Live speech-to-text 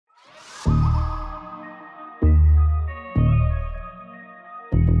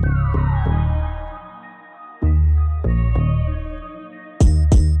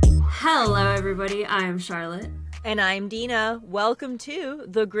everybody. I'm Charlotte. And I'm Dina. Welcome to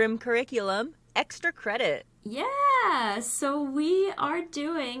the Grim Curriculum Extra Credit. Yeah, so we are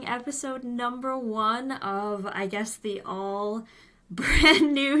doing episode number 1 of, I guess, the all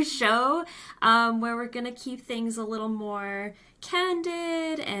brand new show, where we're gonna keep things a little more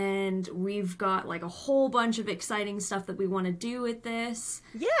candid, and we've got like a whole bunch of exciting stuff that we want to do with this.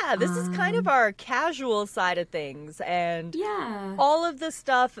 Yeah, this is kind of our casual side of things, and yeah, all of the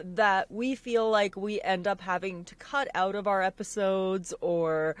stuff that we feel like we end up having to cut out of our episodes,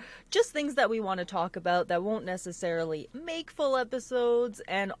 or just things that we want to talk about that won't necessarily make full episodes,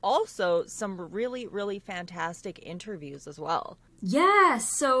 and also some really, really fantastic interviews as well. Yeah,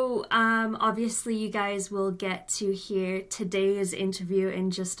 so obviously you guys will get to hear today's interview in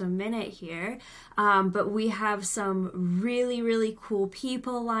just a minute here, but we have some really, really cool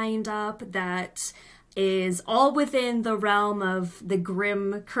people lined up that is all within the realm of the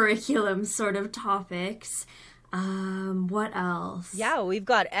grim curriculum sort of topics. What else? Yeah, we've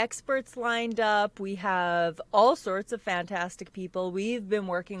got experts lined up. We have all sorts of fantastic people. We've been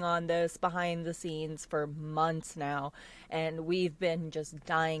working on this behind the scenes for months now, and we've been just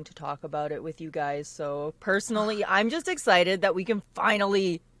dying to talk about it with you guys. So personally, I'm just excited that we can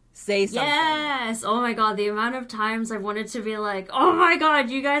finally say something. Yes! Oh my god, the amount of times I've wanted to be like, oh my god,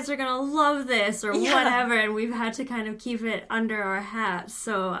 you guys are gonna love this, or whatever, and we've had to kind of keep it under our hats.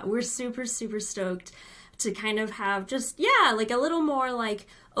 So we're super, super stoked to kind of have just, like a little more like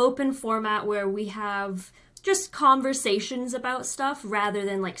open format where we have just conversations about stuff rather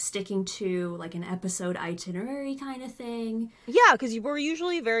than like sticking to like an episode itinerary kind of thing. Yeah, because we're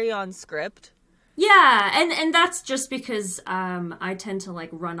usually very on script. Yeah, and that's just because I tend to like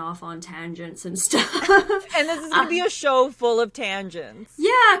run off on tangents and stuff. And this is going to be a show full of tangents.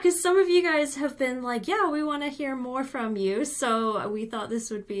 Yeah, because some of you guys have been like, yeah, we want to hear more from you, so we thought this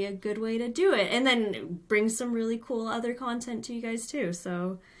would be a good way to do it. And then bring some really cool other content to you guys too,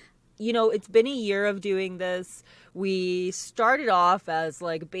 so... You know, it's been a year of doing this. We started off as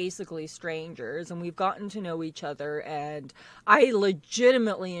like basically strangers, and we've gotten to know each other, and I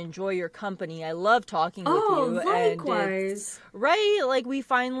legitimately enjoy your company. I love talking with you. Oh, likewise. Right? Like we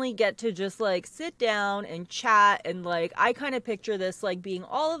finally get to just like sit down and chat, and like I kind of picture this like being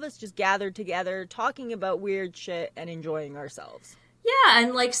all of us just gathered together, talking about weird shit and enjoying ourselves. Yeah,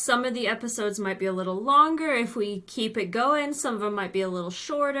 and like some of the episodes might be a little longer if we keep it going. Some of them might be a little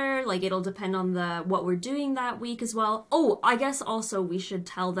shorter. Like it'll depend on what we're doing that week as well. Oh, I guess also we should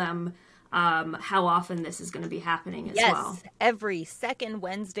tell them how often this is going to be happening as well. Yes, every second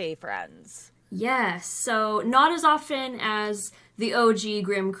Wednesday, friends. Yes, so not as often as the OG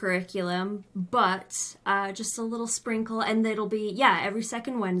Grim Curriculum, but just a little sprinkle, and it'll be, every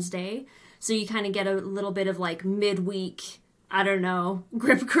second Wednesday. So you kind of get a little bit of like midweek, I don't know,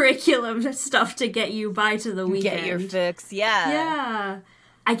 Grim Curriculum stuff to get you by to the weekend. Get your fix, yeah. Yeah.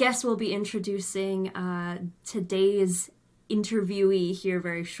 I guess we'll be introducing today's interviewee here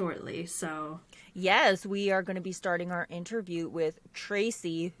very shortly, so... Yes, we are going to be starting our interview with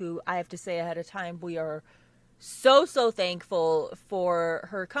Tracy, who I have to say ahead of time, we are so thankful for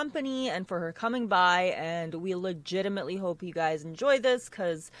her company and for her coming by, and we legitimately hope you guys enjoy this,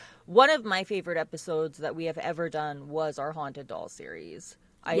 because one of my favorite episodes that we have ever done was our Haunted Doll series.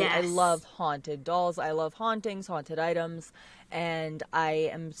 I love haunted dolls. I love hauntings, haunted items, and I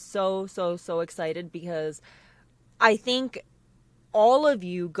am so excited because I think all of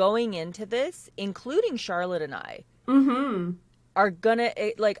you going into this, including Charlotte and I, are gonna,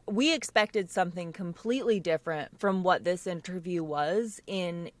 like, we expected something completely different from what this interview was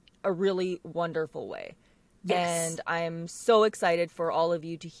in a really wonderful way. Yes. And I'm so excited for all of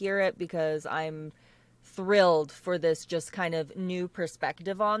you to hear it, because I'm thrilled for this just kind of new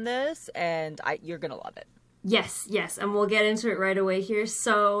perspective on this, and you're gonna love it. Yes, and we'll get into it right away here.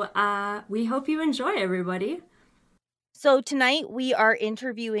 So we hope you enjoy, everybody. So tonight we are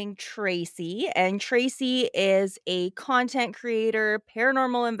interviewing Tracy, and Tracy is a content creator,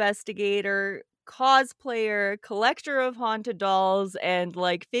 paranormal investigator, cosplayer, collector of haunted dolls, and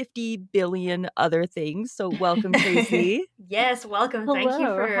like 50 billion other things. So welcome, Tracy. Yes, welcome. Hello, thank you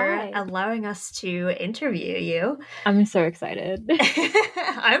for hi. allowing us to interview you. I'm so excited.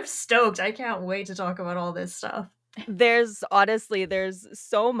 I'm stoked. I can't wait to talk about all this stuff. There's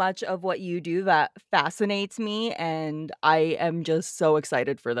so much of what you do that fascinates me, and I am just so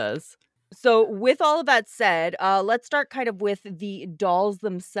excited for this. So with all of that said, let's start kind of with the dolls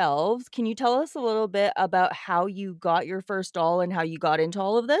themselves. Can you tell us a little bit about how you got your first doll and how you got into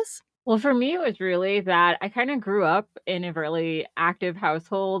all of this? Well, for me, it was really that I kind of grew up in a really active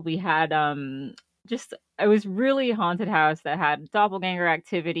household. We had just it was really haunted house that had doppelganger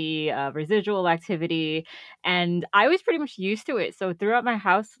activity, residual activity, and I was pretty much used to it. So throughout my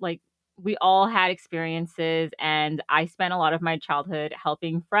house, like we all had experiences, and I spent a lot of my childhood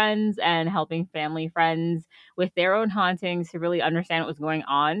helping friends and helping family friends with their own hauntings to really understand what was going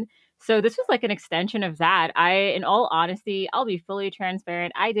on. So this was like an extension of that. In all honesty, I'll be fully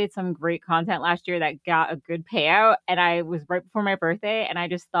transparent. I did some great content last year that got a good payout, and I was right before my birthday, and I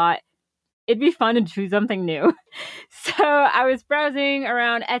just thought it'd be fun to choose something new. So I was browsing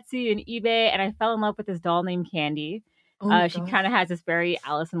around Etsy and eBay, and I fell in love with this doll named Candy. Oh my She god. kind of has this very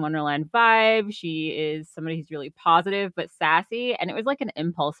Alice in Wonderland vibe. She is somebody who's really positive but sassy, and it was like an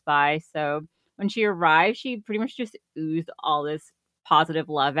impulse buy. So when she arrived, she pretty much just oozed all this positive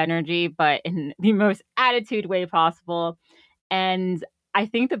love energy, but in the most attitude way possible. And I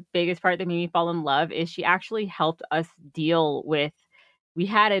think the biggest part that made me fall in love is she actually helped us deal with. We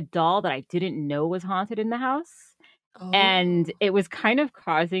had a doll that I didn't know was haunted in the house, Oh. and it was kind of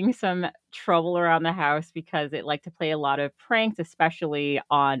causing some trouble around the house because it liked to play a lot of pranks, especially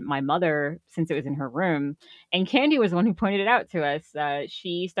on my mother since it was in her room. And Candy was the one who pointed it out to us.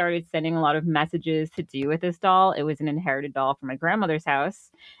 She started sending a lot of messages to do with this doll. It was an inherited doll from my grandmother's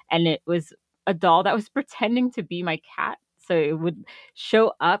house, and it was a doll that was pretending to be my cat. So it would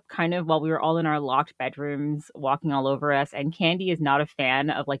show up kind of while we were all in our locked bedrooms, walking all over us. And Candy is not a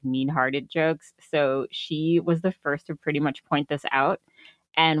fan of like mean hearted jokes. So she was the first to pretty much point this out.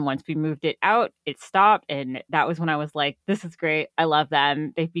 And once we moved it out, it stopped. And that was when I was like, this is great. I love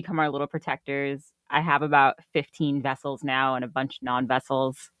them. They've become our little protectors. I have about 15 vessels now and a bunch of non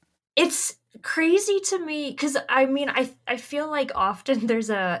vessels. It's crazy to me because I mean I feel like often there's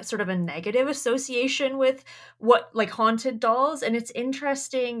a sort of a negative association with what like haunted dolls, and it's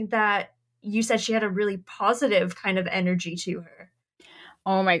interesting that you said she had a really positive kind of energy to her.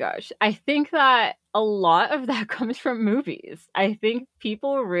 Oh my gosh. I think that a lot of that comes from movies. I think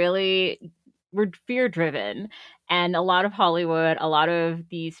people really were fear driven, and a lot of Hollywood, a lot of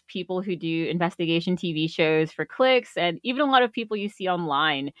these people who do investigation TV shows for clicks, and even a lot of people you see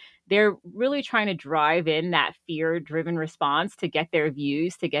online, they're really trying to drive in that fear driven response to get their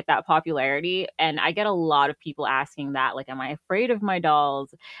views, to get that popularity. And I get a lot of people asking that, like, am I afraid of my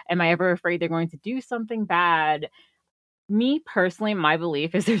dolls? Am I ever afraid they're going to do something bad? Me personally, my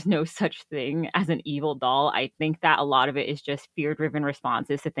belief is there's no such thing as an evil doll. I think that a lot of it is just fear-driven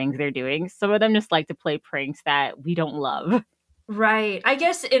responses to things they're doing. Some of them just like to play pranks that we don't love. Right. I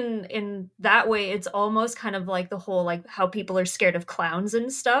guess in that way it's almost kind of like the whole like how people are scared of clowns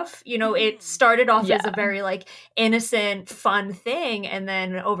and stuff. You know, it started off as a Yeah. very like innocent, fun thing, and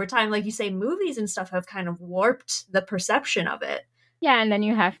then over time, like you say, movies and stuff have kind of warped the perception of it. Yeah, and then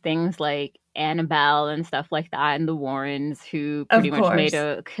you have things like Annabelle and stuff like that, and the Warrens who pretty Of much made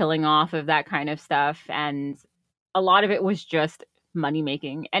course. a killing off of that kind of stuff. And a lot of it was just money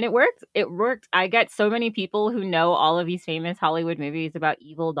making. And it worked. It worked. I get so many people who know all of these famous Hollywood movies about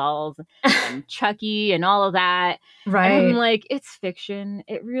evil dolls and Chucky and all of that. And I'm Right. like, it's fiction.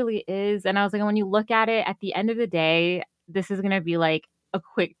 It really is. And I was like, when you look at it, at the end of the day, this is going to be like a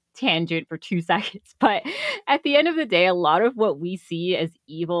quick tangent for 2 seconds. But at the end of the day, a lot of what we see as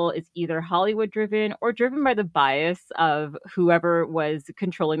evil is either Hollywood driven or driven by the bias of whoever was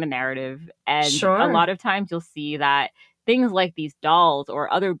controlling the narrative. And a Sure. lot of times you'll see that things like these dolls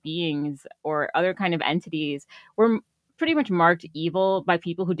or other beings or other kind of entities were pretty much marked evil by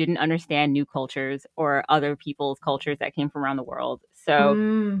people who didn't understand new cultures or other people's cultures that came from around the world. So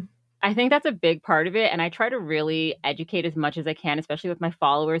Mm. I think that's a big part of it. And I try to really educate as much as I can, especially with my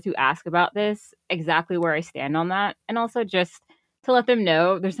followers who ask about this, exactly where I stand on that. And also just to let them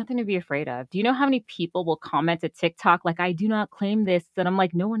know there's nothing to be afraid of. Do you know how many people will comment to TikTok like, I do not claim this? And I'm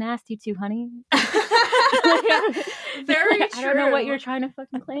like, no one asked you to, honey. Very I don't know what true. you're trying to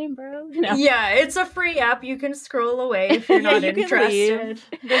fucking claim, bro. Yeah, it's a free app. You can scroll away if you're Yeah, not you can interested. leave.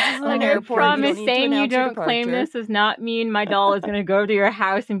 This is an Like, I airport. You don't promise need to saying you announce your don't claim departure. this does not mean my doll is going to go to your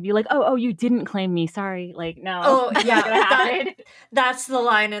house and be like, oh, you didn't claim me. Sorry. Like, no, Oh, that's not yeah, going to happen. that's the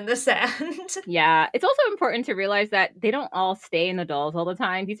line in the sand. Yeah, it's also important to realize that they don't all stay in the dolls all the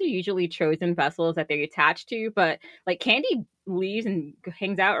time. These are usually chosen vessels that they attach to, but like Candy leaves and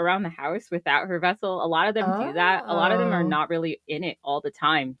hangs out around the house without her vessel. A lot of them do that. A lot of them are Oh. not really in it all the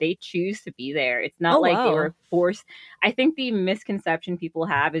time. They choose to be there. It's not Oh, like they wow. were forced. I think the misconception people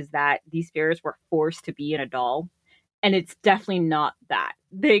have is that these spirits were forced to be in a doll. And it's definitely not that.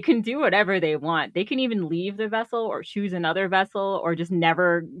 They can do whatever they want. They can even leave the vessel or choose another vessel or just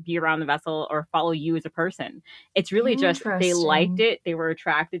never be around the vessel or follow you as a person. It's really just they liked Interesting. it, they were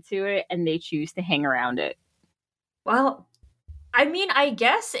attracted to it, and they choose to hang around it. Well, I mean, I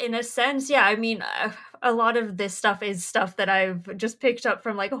guess in a sense, yeah. I mean, a lot of this stuff is stuff that I've just picked up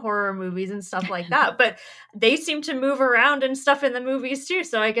from like horror movies and stuff like that. But they seem to move around and stuff in the movies too,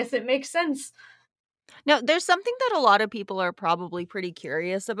 so I guess it makes sense. Now, there's something that a lot of people are probably pretty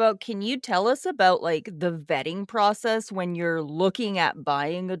curious about. Can you tell us about like the vetting process when you're looking at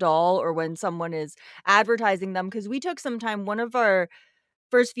buying a doll or when someone is advertising them? Because we took some time, one of our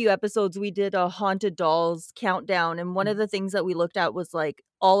first few episodes, we did a haunted dolls countdown. And one of the things that we looked at was like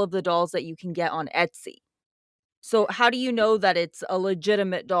all of the dolls that you can get on Etsy. So how do you know that it's a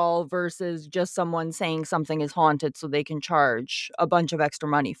legitimate doll versus just someone saying something is haunted so they can charge a bunch of extra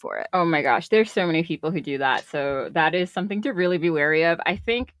money for it? Oh my gosh, there's so many people who do that. So that is something to really be wary of. I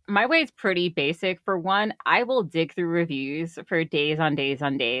think my way is pretty basic. For one, I will dig through reviews for days on days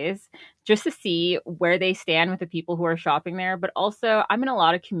on days just to see where they stand with the people who are shopping there. But also, I'm in a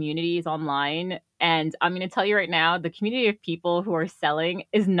lot of communities online. And I'm going to tell you right now, the community of people who are selling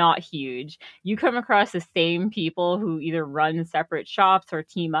is not huge. You come across the same people who either run separate shops or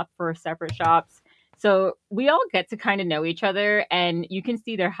team up for separate shops. So we all get to kind of know each other, and you can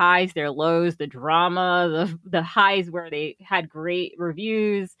see their highs, their lows, the drama, the highs where they had great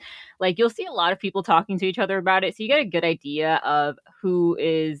reviews. Like you'll see a lot of people talking to each other about it, so you get a good idea of who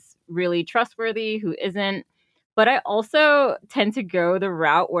is really trustworthy, who isn't. But I also tend to go the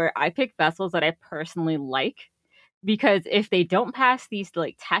route where I pick vessels that I personally like, because if they don't pass these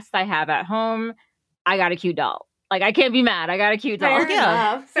like tests I have at home, I got a cute doll. Like I can't be mad. I got a cute doll. Fair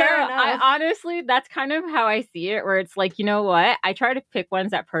enough. So Fair enough. I honestly, that's kind of how I see it, where it's like, you know what? I try to pick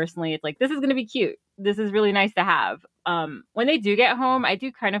ones that personally, it's like, this is going to be cute. This is really nice to have. When they do get home, I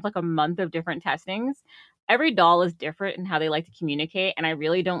do kind of like a month of different testings. Every doll is different in how they like to communicate, and I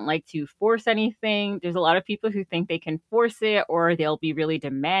really don't like to force anything. There's a lot of people who think they can force it, or they'll be really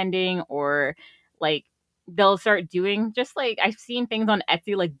demanding, or like they'll start doing just like I've seen things on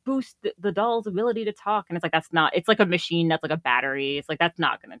Etsy like boost the doll's ability to talk, and it's like that's not, it's like a machine that's like a battery. It's like that's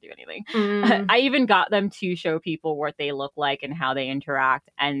not going to do anything. I even got them to show people what they look like and how they interact,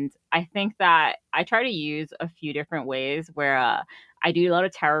 and I think that I try to use a few different ways where I do a lot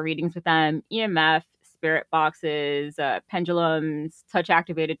of tarot readings with them, EMF, spirit boxes, pendulums, touch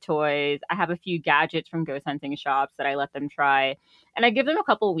activated toys. I have a few gadgets from ghost hunting shops that I let them try. And I give them a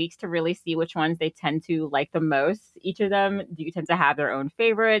couple weeks to really see which ones they tend to like the most. Each of them do tend to have their own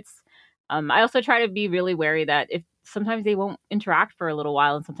favorites. I also try to be really wary that if sometimes they won't interact for a little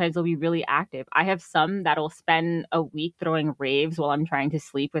while and sometimes they'll be really active. I have some that'll spend a week throwing raves while I'm trying to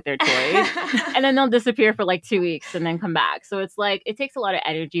sleep with their toys. And then they'll disappear for like 2 weeks and then come back. So it's like, it takes a lot of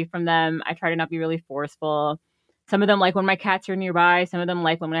energy from them. I try to not be really forceful. Some of them like when my cats are nearby. Some of them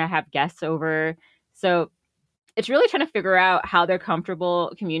like when I have guests over. So it's really trying to figure out how they're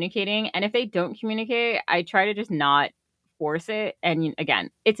comfortable communicating. And if they don't communicate, I try to just not force it. And again,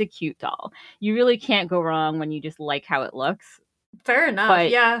 it's a cute doll. You really can't go wrong when you just like how it looks. Fair enough.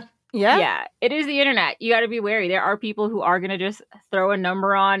 But yeah. Yeah, it is the internet. You got to be wary. There are people who are going to just throw a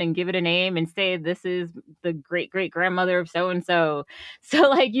number on and give it a name and say this is the great great grandmother of so and so. So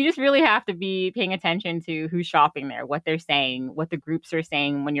like you just really have to be paying attention to who's shopping there, what they're saying, what the groups are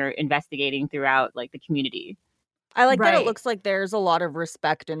saying when you're investigating throughout like the community. I like that it looks like there's a lot of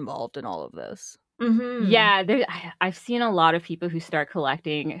respect involved in all of this. Mm-hmm. Yeah, I've seen a lot of people who start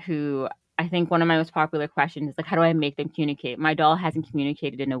collecting who I think one of my most popular questions is like, how do I make them communicate? My doll hasn't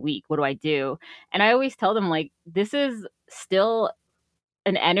communicated in a week. What do I do? And I always tell them like, this is still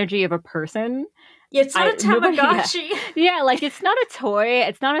an energy of a person. Yeah, it's not a Tamagotchi. Yeah, like it's not a toy.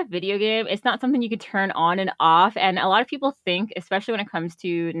 It's not a video game. It's not something you could turn on and off. And a lot of people think, especially when it comes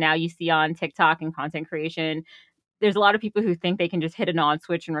to now you see on TikTok and content creation, there's a lot of people who think they can just hit an on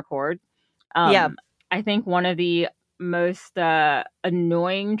switch and record. I think one of the most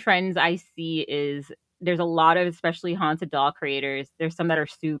annoying trends I see is there's a lot of especially haunted doll creators. There's some that are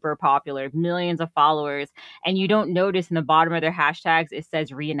super popular, millions of followers, and you don't notice in the bottom of their hashtags it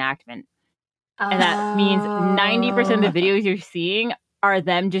says reenactment. And that means 90% of the videos you're seeing are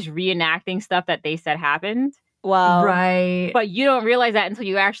them just reenacting stuff that they said happened. Wow. Right. But you don't realize that until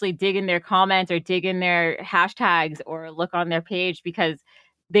you actually dig in their comments or dig in their hashtags or look on their page, because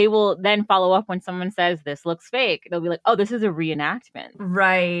they will then follow up when someone says this looks fake. They'll be like, oh, this is a reenactment.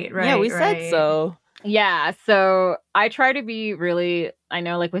 Right. Yeah, we said so. Yeah. So I try to be really, I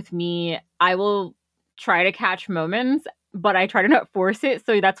know like with me, I will try to catch moments, but I try to not force it.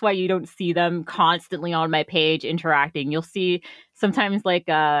 So that's why you don't see them constantly on my page interacting. You'll see sometimes like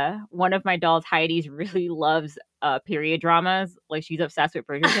one of my dolls, Heidi's, really loves period dramas. Like she's obsessed with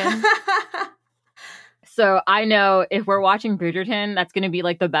Bridgerton. So I know if we're watching Bridgerton, that's going to be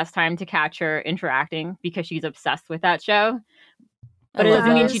like the best time to catch her interacting because she's obsessed with that show. But it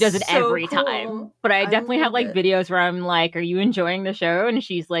doesn't mean she does it so every cool. time. But I definitely have like videos where I'm like, are you enjoying the show? And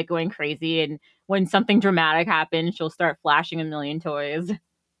she's like going crazy. And when something dramatic happens, she'll start flashing a million toys.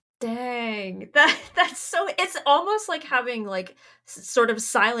 Dang. That's so, it's almost like having like sort of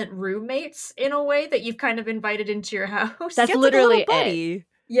silent roommates in a way that you've kind of invited into your house. That's literally it.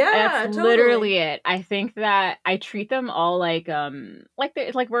 Yeah, that's totally. literally it. I think that I treat them all like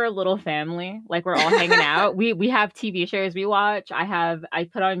we're a little family. Like we're all hanging out. We have TV shows we watch. I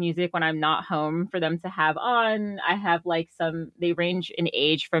put on music when I'm not home for them to have on. I have like they range in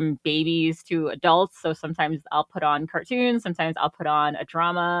age from babies to adults. So sometimes I'll put on cartoons, sometimes I'll put on a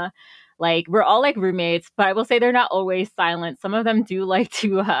drama. Like we're all like roommates, but I will say they're not always silent. Some of them do like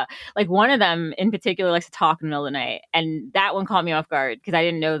to like one of them in particular likes to talk in the middle of the night, and that one caught me off guard because I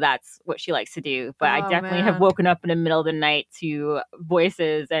didn't know that's what she likes to do. But I definitely have woken up in the middle of the night to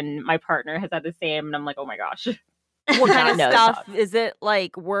voices, and my partner has had the same, and I'm like, oh my gosh. What kind of stuff? Is it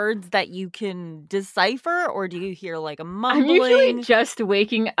like words that you can decipher, or do you hear like a mumbling? I'm usually just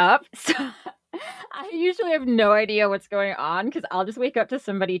waking up, so I usually have no idea what's going on because I'll just wake up to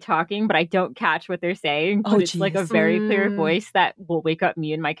somebody talking, but I don't catch what they're saying. But it's like a very clear voice that will wake up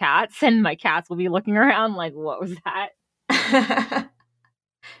me and my cats, and my cats will be looking around like, what was that?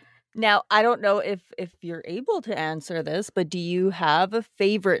 Now, I don't know if you're able to answer this, but do you have a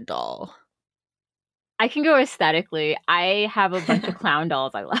favorite doll? I can go aesthetically. I have a bunch of clown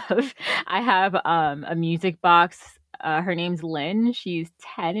dolls I love. I have a music box. Her name's Lynn. She's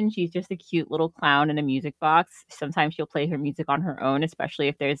 10 and she's just a cute little clown in a music box. Sometimes she'll play her music on her own, especially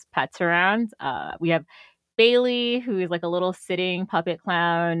if there's pets around. We have Bailey, who is like a little sitting puppet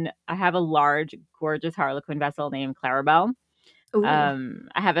clown. I have a large, gorgeous Harlequin vessel named Clarabelle. I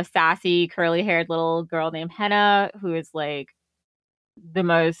have a sassy, curly-haired little girl named Henna, who is like the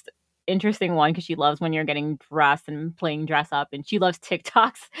most interesting one because she loves when you're getting dressed and playing dress up, and she loves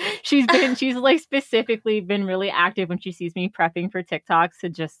TikToks. she's like specifically been really active when she sees me prepping for TikToks to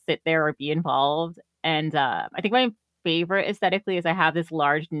just sit there or be involved. And I think my favorite aesthetically is I have this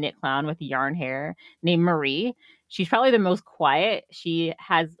large knit clown with yarn hair named Marie. She's probably the most quiet. She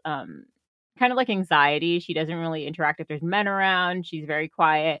has kind of like anxiety. She doesn't really interact if there's men around. She's very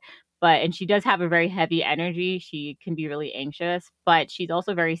quiet. And she does have a very heavy energy. She can be really anxious, but she's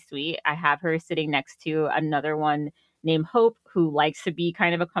also very sweet. I have her sitting next to another one named Hope, who likes to be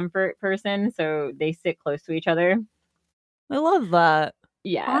kind of a comfort person. So they sit close to each other. I love that.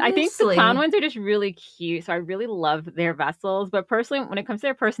 Yeah, honestly. I think the clown ones are just really cute. So I really love their vessels. But personally, when it comes to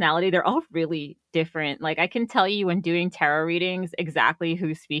their personality, they're all really different. Like I can tell you when doing tarot readings exactly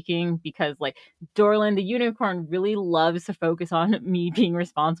who's speaking because like Dorlin, the unicorn, really loves to focus on me being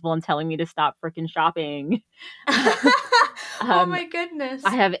responsible and telling me to stop freaking shopping. Oh my goodness.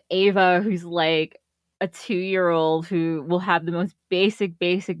 I have Ava, who's like a 2-year-old who will have the most basic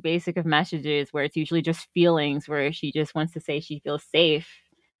of messages where it's usually just feelings where she just wants to say she feels safe.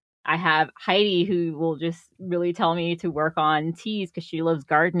 I have Heidi who will just really tell me to work on teas because she loves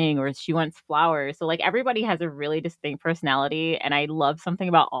gardening or she wants flowers. So like everybody has a really distinct personality and I love something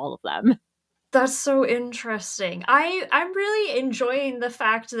about all of them. That's so interesting. I'm really enjoying the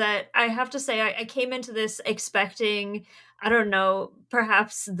fact that I have to say I came into this expecting, I don't know,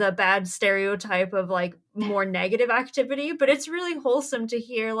 perhaps the bad stereotype of like more negative activity, but it's really wholesome to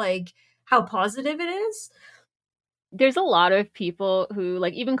hear like how positive it is. There's a lot of people who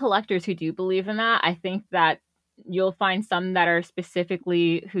like even collectors who do believe in that. I think that you'll find some that are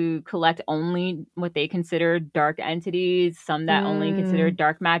specifically who collect only what they consider dark entities, some that only consider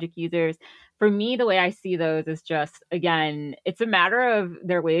dark magic users. For me, the way I see those is just, again, it's a matter of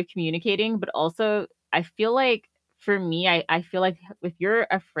their way of communicating, but also I feel like for me, I feel like if you're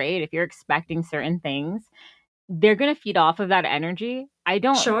afraid, if you're expecting certain things, they're going to feed off of that energy. I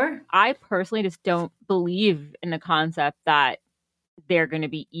personally just don't believe in the concept that they're going to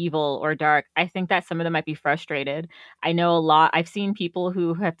be evil or dark. I think that some of them might be frustrated. I know a lot. I've seen people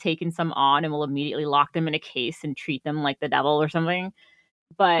who have taken some on and will immediately lock them in a case and treat them like the devil or something.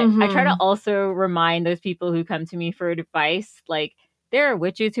 But I try to also remind those people who come to me for advice, like there are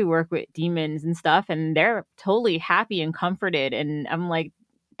witches who work with demons and stuff, and they're totally happy and comforted. And I'm like,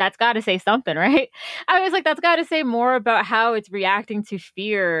 that's got to say something, right? I was like, that's got to say more about how it's reacting to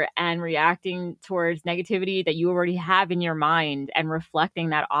fear and reacting towards negativity that you already have in your mind and reflecting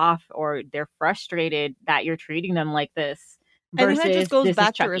that off, or they're frustrated that you're treating them like this. I think that just goes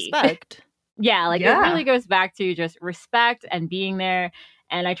back to respect. Yeah, like it really goes back to just respect and being there.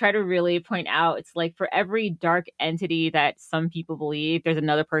 And I try to really point out, it's like for every dark entity that some people believe, there's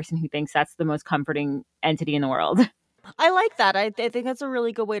another person who thinks that's the most comforting entity in the world. I like that. I think that's a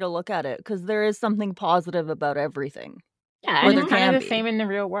really good way to look at it because there is something positive about everything. Yeah, Or and there it's kind can of the be. same in the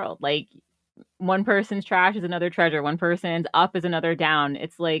real world. Like, one person's trash is another treasure. One person's up is another down.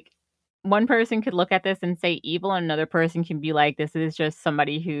 It's like one person could look at this and say evil, and another person can be like, this is just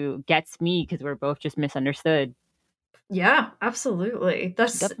somebody who gets me because we're both just misunderstood. Yeah, absolutely.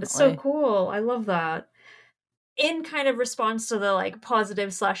 That's so Definitely. cool. I love that. In kind of response to the like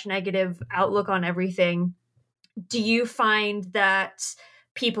positive slash negative outlook on everything, do you find that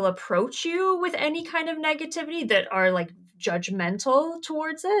people approach you with any kind of negativity that are like judgmental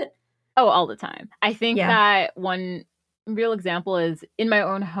towards it? Oh, all the time. I think Yeah. that one real example is in my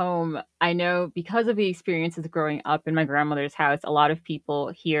own home. I know because of the experiences growing up in my grandmother's house, a lot of people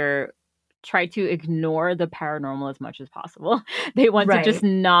here try to ignore the paranormal as much as possible. They want to just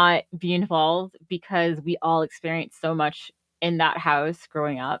Right. not be involved because we all experienced so much in that house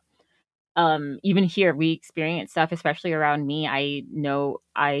growing up. Even here we experience stuff, especially around me. I know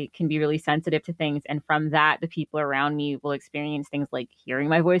I can be really sensitive to things, and from that the people around me will experience things like hearing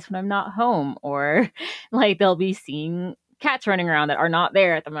my voice when I'm not home, or like they'll be seeing cats running around that are not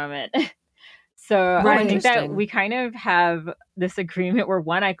there at the moment. So Oh, I think Right. that interesting. we kind of have this agreement where,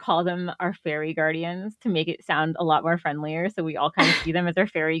 one, I call them our fairy guardians to make it sound a lot more friendlier, so we all kind of see them as our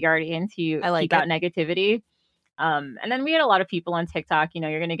fairy guardians who I like keep out it. negativity. And then we had a lot of people on TikTok.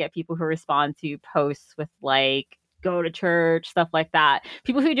 You're going to get people who respond to posts with like, go to church, stuff like that.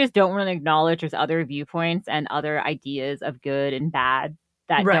 People who just don't want to acknowledge there's other viewpoints and other ideas of good and bad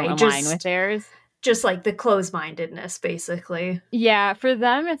that don't Right. align with Just theirs. just like the closed-mindedness basically. Yeah, for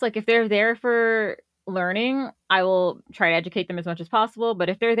them, it's like if they're there for learning, I will try to educate them as much as possible. But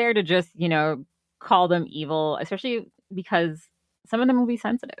if they're there to just, call them evil, especially because some of them will be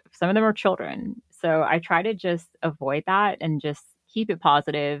sensitive, some of them are children. So I try to just avoid that and just keep it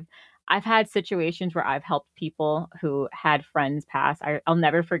positive. I've had situations where I've helped people who had friends pass. I'll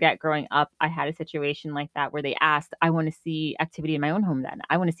never forget growing up, I had a situation like that where they asked, I want to see activity in my own home then.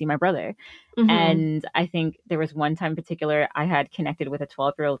 I want to see my brother. Mhm. And I think there was one time in particular, I had connected with a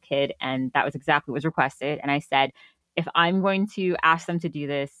 12-year-old kid, and that was exactly what was requested. And I said, if I'm going to ask them to do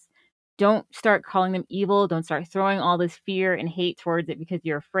this, don't start calling them evil. Don't start throwing all this fear and hate towards it because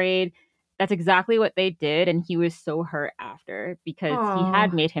you're afraid. That's exactly what they did. And he was so hurt after because he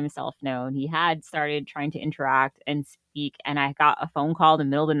had Oh. made himself known. He had started trying to interact and speak. And I got a phone call in the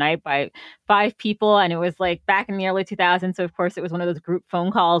middle of the night by 5 people, and it was like back in the early 2000s. So of course it was one of those group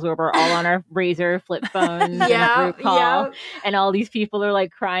phone calls where we're all on our razor flip phones in a Yeah, group call, yeah. and all these people are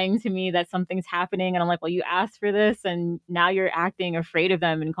like crying to me that something's happening, and I'm like, well, you asked for this and now you're acting afraid of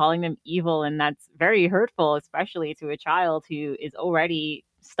them and calling them evil, and that's very hurtful, especially to a child who is already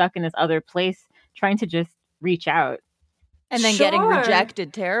stuck in this other place trying to just reach out. And then getting Sure.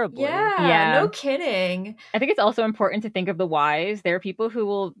 rejected terribly. Yeah, Yeah, no kidding. I think it's also important to think of the whys. There are people who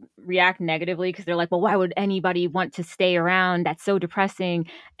will react negatively because they're like, well, why would anybody want to stay around? That's so depressing.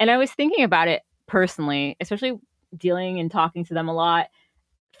 And I was thinking about it personally, especially dealing and talking to them a lot.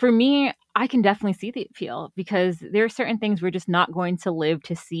 For me, I can definitely see the appeal because there are certain things we're just not going to live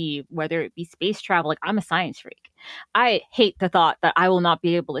to see, whether it be space travel. Like, I'm a science freak. I hate the thought that I will not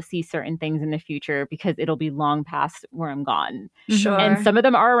be able to see certain things in the future because it'll be long past where I'm gone. Mm-hmm. And Sure. some of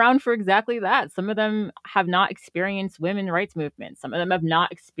them are around for exactly that. Some of them have not experienced women rights movements. Some of them have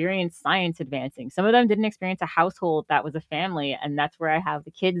not experienced science advancing. Some of them didn't experience a household that was a family. And that's where I have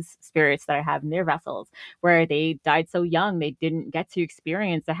the kids' spirits that I have in their vessels, where they died so young, they didn't get to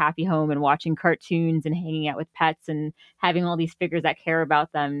experience a happy home and watching cartoons and hanging out with pets and having all these figures that care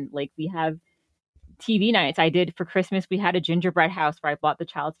about them. Like, we have TV nights. I did for Christmas. We had a gingerbread house where I bought the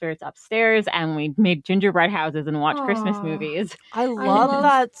child spirits upstairs, and we made gingerbread houses and watched Christmas Oh, movies. I I love love,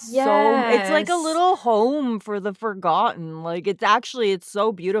 that so. It's like a yes. little home for the forgotten. Like it's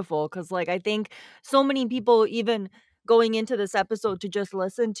so beautiful because like I think so many people even going into this episode to just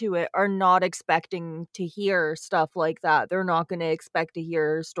listen to it are not expecting to hear stuff like that. They're not going to expect to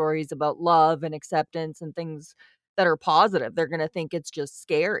hear stories about love and acceptance and things that are positive. They're going to think it's just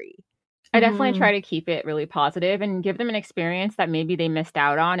scary. I definitely try Mhm. to keep it really positive and give them an experience that maybe they missed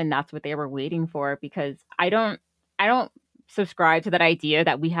out on, and that's what they were waiting for, because I don't subscribe to that idea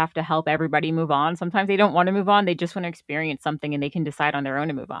that we have to help everybody move on. Sometimes they don't want to move on, they just want to experience something and they can decide on their own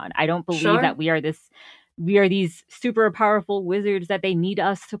to move on. I don't believe that Sure. we are these super powerful wizards that they need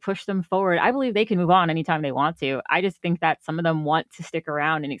us to push them forward. I believe they can move on anytime they want to. I just think that some of them want to stick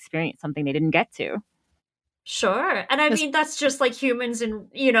around and experience something they didn't get to. Sure. And I It's mean, that's just like humans in,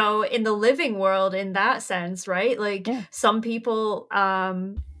 in the living world in that sense, right? Like Yeah. some people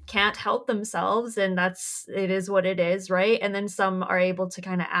can't help themselves and it is what it is, right? And then some are able to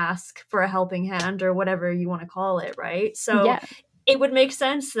kind of ask for a helping hand or whatever you want to call it, right? So Yeah. it would make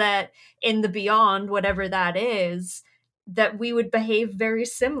sense that in the beyond, whatever that is, that we would behave very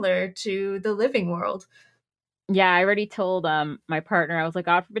similar to the living world. Yeah, I already told my partner, I was like,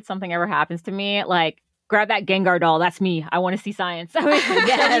 God forbid something ever happens to me, like grab that Gengar doll. That's me. I want to see science.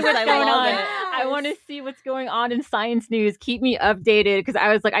 Yes, I love it. I want to see what's going on in science news. Keep me updated, because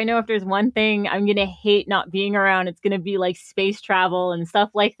I was like, I know if there's one thing I'm gonna hate not being around, it's gonna be like space travel and stuff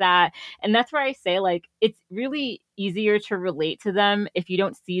like that. And that's where I say, like, it's really easier to relate to them if you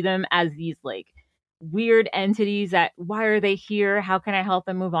don't see them as these like weird entities that, why are they here? How can I help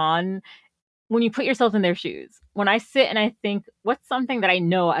them move on? When you put yourself in their shoes, when I sit and I think, what's something that I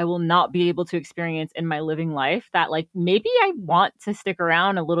know I will not be able to experience in my living life that, like, maybe I want to stick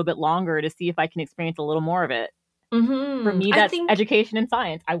around a little bit longer to see if I can experience a little more of it. For me, that's education and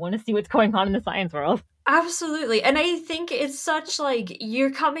science. I want to see what's going on in the science world. Absolutely. And I think it's such, like,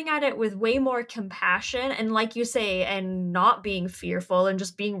 you're coming at it with way more compassion and, like you say, and not being fearful and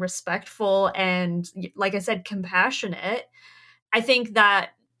just being respectful and, like I said, compassionate. I think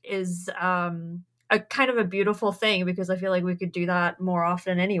that is a kind of a beautiful thing, because I feel like we could do that more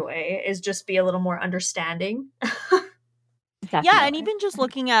often anyway, is just be a little more understanding. Yeah, and even just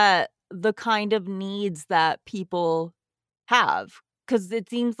looking at the kind of needs that people have, because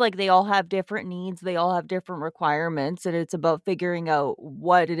it seems like they all have different needs, they all have different requirements, and it's about figuring out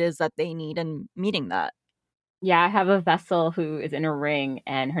what it is that they need and meeting that. Yeah, I have a vessel who is in a ring,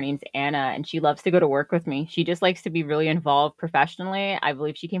 and her name's Anna, and she loves to go to work with me. She just likes to be really involved professionally. I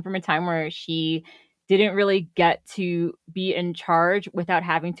believe she came from a time where she didn't really get to be in charge without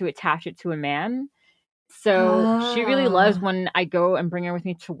having to attach it to a man. So she really loves when I go and bring her with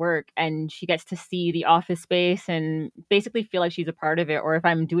me to work, and she gets to see the office space and basically feel like she's a part of it. Or if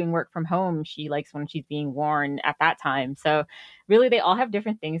I'm doing work from home, she likes when she's being worn at that time. So really, they all have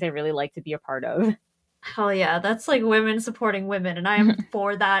different things I really like to be a part of. Hell yeah, that's like women supporting women, and I am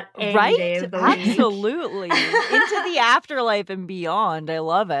for that any right? day of the week. Absolutely. Into the afterlife and beyond. I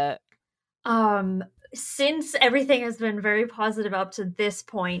love it. Since everything has been very positive up to this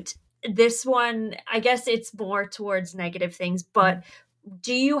point, this one, I guess it's more towards negative things, but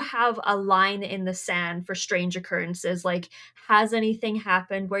do you have a line in the sand for strange occurrences? Like, has anything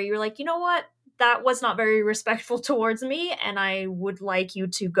happened where you're like, you know what? That was not very respectful towards me, and I would like you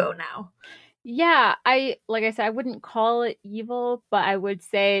to go now. Yeah, like I said, I wouldn't call it evil, but I would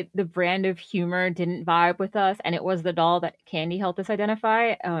say the brand of humor didn't vibe with us, and it was the doll that Candy helped us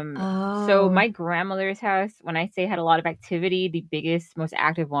identify. So my grandmother's house, when I say had a lot of activity, the biggest, most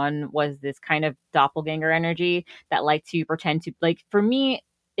active one was this kind of doppelganger energy that liked to pretend to, like, for me,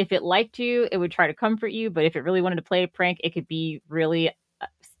 if it liked you, it would try to comfort you, but if it really wanted to play a prank, it could be really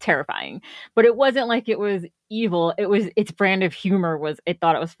terrifying. But it wasn't like it was evil. It was, its brand of humor was, it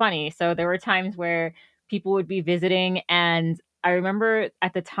thought it was funny. So there were times where people would be visiting, and I remember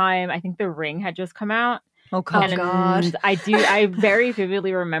at the time, I think The Ring had just come out. Oh God. I very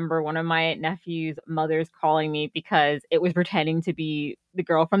vividly remember one of my nephew's mothers calling me because it was pretending to be the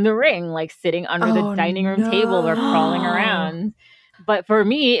girl from The Ring, like sitting under the dining room table or crawling around. But for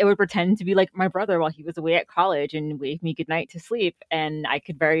me, it would pretend to be like my brother while he was away at college and wave me goodnight to sleep. And I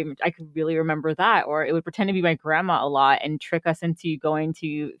could really remember that. Or it would pretend to be my grandma a lot and trick us into going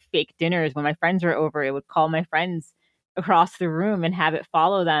to fake dinners when my friends were over. It would call my friends across the room and have it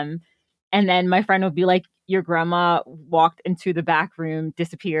follow them. And then my friend would be like, your grandma walked into the back room,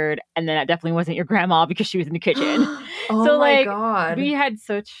 disappeared, and then that definitely wasn't your grandma because she was in the kitchen. So my God. We had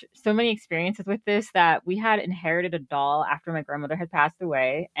so many experiences with this that we had inherited a doll after my grandmother had passed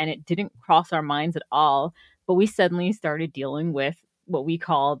away, and it didn't cross our minds at all. But we suddenly started dealing with what we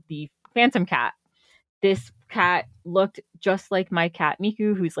called the phantom cat. This cat looked just like my cat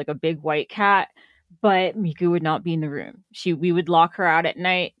Miku, who's like a big white cat, but Miku would not be in the room. We would lock her out at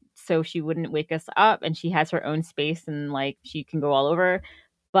night so she wouldn't wake us up, and she has her own space and like she can go all over.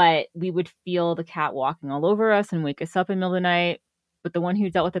 But we would feel the cat walking all over us and wake us up in the middle of the night. But the one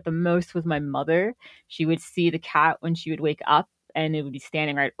who dealt with it the most was my mother. She would see the cat when she would wake up, and it would be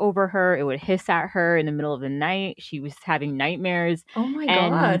standing right over her. It would hiss at her in the middle of the night. She was having nightmares. Oh my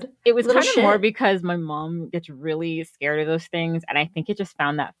God. It was kind of more because my mom gets really scared of those things. And I think it just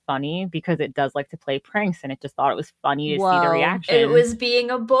found that funny because it does like to play pranks, and it just thought it was funny to see the reaction. It was being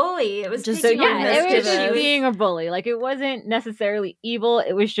a bully. It was just it was just being a bully. Like, it wasn't necessarily evil.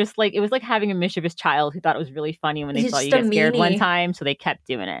 It was just like, it was like having a mischievous child who thought it was really funny when they saw you get scared one time. So they kept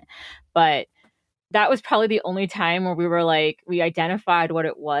doing it. But that was probably the only time where we were like, we identified what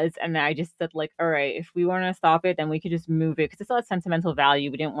it was. And then I just said, like, all right, if we want to stop it, then we could just move it because it's a sentimental value.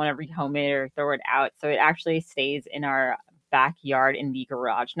 We didn't want to rehome it or throw it out. So it actually stays in our backyard in the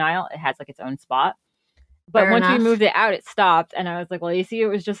garage now. It has like its own spot. But Fair once we enough. moved it out, it stopped. And I was like, well, you see, it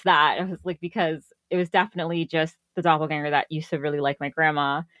was just that. I was like, because it was definitely just the doppelganger that used to really like my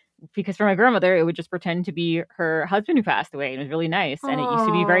grandma. Because for my grandmother, it would just pretend to be her husband who passed away. And it was really nice. And it used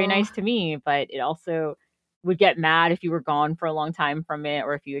to be very Oh, nice to me, but it also would get mad if you were gone for a long time from it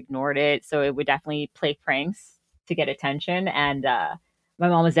or if you ignored it. So it would definitely play pranks to get attention. And my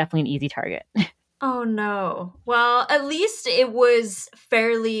mom was definitely an easy target. oh no. Well, at least it was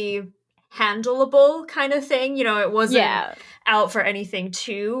fairly handleable kind of thing. You know, it wasn't Yeah. out for anything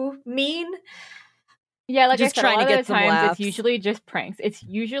too mean. Yeah, like Just I said, a trying to lot get of the some times laughs. it's usually just pranks. It's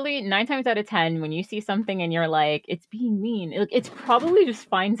usually 9 times out of 10 when you see something and you're like, it's being mean. It's probably just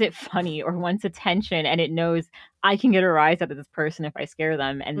finds it funny or wants attention and it knows I can get a rise out of this person if I scare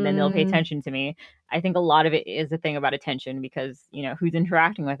them and then they'll pay attention to me. I think a lot of it is a thing about attention because, you know, who's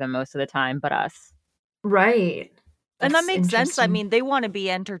interacting with them most of the time but us. Right. And that That's makes sense. I interesting. mean, they want to be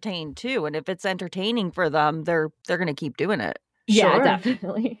entertained too, and if it's entertaining for them, they're going to keep doing it. Yeah, Sure.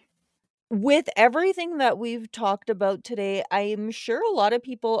 definitely. With everything that we've talked about today, I'm sure a lot of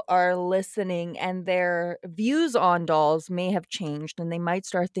people are listening and their views on dolls may have changed and they might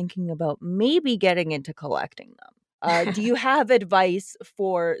start thinking about maybe getting into collecting them. Do you have advice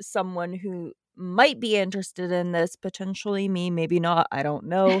for someone who might be interested in this? Potentially me, maybe not. I don't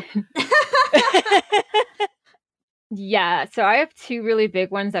know. Yeah, so I have two really big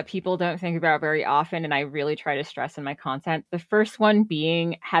ones that people don't think about very often, and I really try to stress in my content. The first one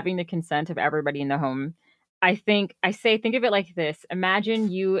being having the consent of everybody in the home. Think of it like this. Imagine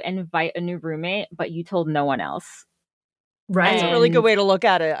you invite a new roommate, but you told no one else. Right. That's a really good And way to look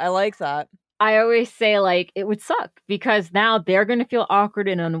at it. I like that. I always say, like, it would suck because now they're going to feel awkward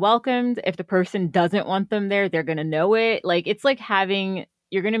and unwelcomed. If the person doesn't want them there, they're going to know it. Like, it's like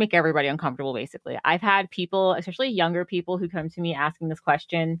you're going to make everybody uncomfortable, basically. I've had people, especially younger people, who come to me asking this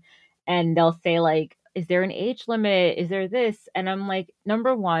question and they'll say, like, is there an age limit? Is there this? And I'm like,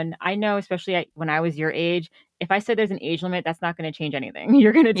 number one, I know, especially when I was your age, if I said there's an age limit, that's not going to change anything.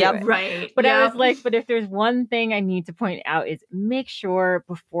 You're going to do it. Right. But I was like, but if there's one thing I need to point out is make sure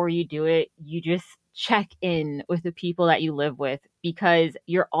before you do it, you just check in with the people that you live with because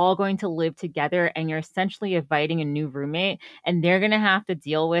you're all going to live together and you're essentially inviting a new roommate and they're going to have to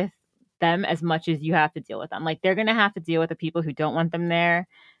deal with them as much as you have to deal with them. Like they're going to have to deal with the people who don't want them there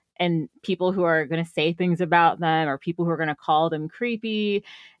and people who are going to say things about them or people who are going to call them creepy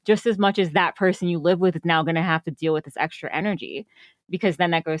just as much as that person you live with is now going to have to deal with this extra energy. Because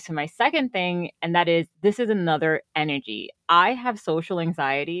then that goes to my second thing, and that is this is another energy. I have social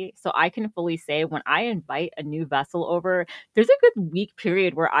anxiety, so I can fully say when I invite a new vessel over, there's a good week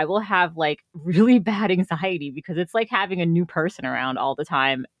period where I will have like really bad anxiety because it's like having a new person around all the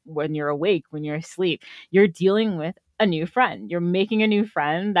time when you're awake, when you're asleep. You're dealing with a new friend. You're making a new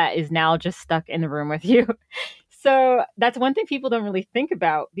friend that is now just stuck in the room with you. So that's one thing people don't really think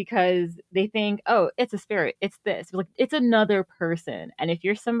about because they think, oh, it's a spirit, it's this, like it's another person. And if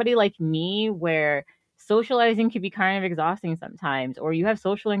you're somebody like me where socializing can be kind of exhausting sometimes, or you have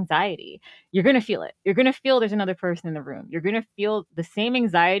social anxiety, you're going to feel it. You're going to feel there's another person in the room. You're going to feel the same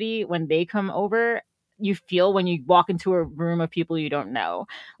anxiety when they come over you feel when you walk into a room of people you don't know.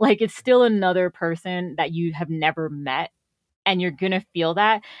 Like it's still another person that you have never met and you're going to feel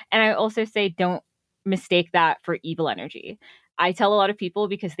that. And I also say don't mistake that for evil energy. I tell a lot of people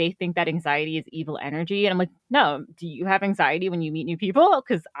because they think that anxiety is evil energy. And I'm like, no, do you have anxiety when you meet new people?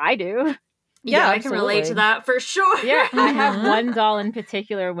 Because I do. Yeah, I can relate to that for sure. Yeah, I have one doll in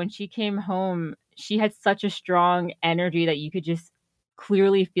particular. When she came home, she had such a strong energy that you could just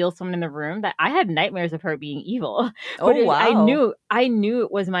clearly feel someone in the room that I had nightmares of her being evil. But Oh, wow. I knew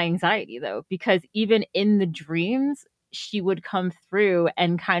it was my anxiety though, because even in the dreams, she would come through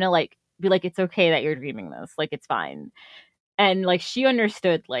and kind of like be like, it's okay that you're dreaming this. Like, it's fine. And like, she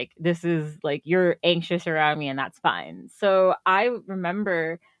understood, like, this is like, you're anxious around me and that's fine. So I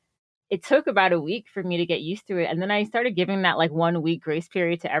remember it took about a week for me to get used to it. And then I started giving that like 1 week grace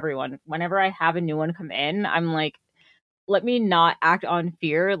period to everyone. Whenever I have a new one come in, I'm like, let me not act on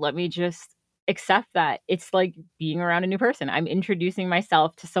fear. Let me just accept that it's like being around a new person. I'm introducing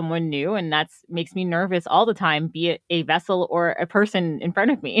myself to someone new, and that's makes me nervous all the time, be it a vessel or a person in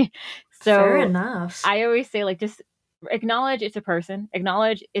front of me. Fair So enough. I always say, like, just acknowledge it's a person,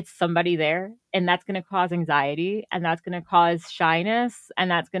 acknowledge it's somebody there, and that's going to cause anxiety, and that's going to cause shyness, and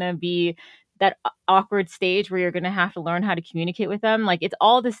that's going to be that awkward stage where you're going to have to learn how to communicate with them. Like it's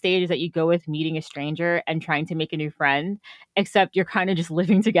all the stages that you go with meeting a stranger and trying to make a new friend, except you're kind of just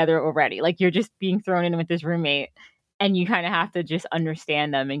living together already. Like you're just being thrown in with this roommate and you kind of have to just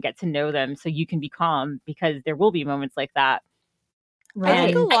understand them and get to know them so you can be calm because there will be moments like that. I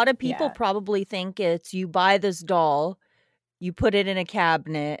think a Right. lot of people Yeah. probably think it's you buy this doll, you put it in a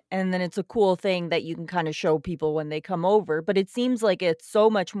cabinet, and then it's a cool thing that you can kind of show people when they come over. But it seems like it's so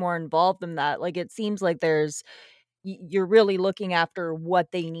much more involved than that. Like it seems like you're really looking after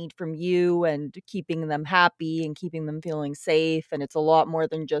what they need from you and keeping them happy and keeping them feeling safe. And it's a lot more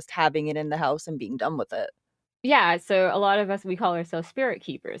than just having it in the house and being done with it. Yeah, so a lot of us we call ourselves spirit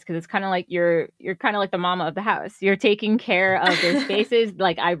keepers because it's kind of like you're kind of like the mama of the house. You're taking care of their spaces.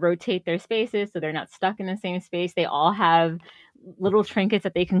 Like I rotate their spaces so they're not stuck in the same space. They all have little trinkets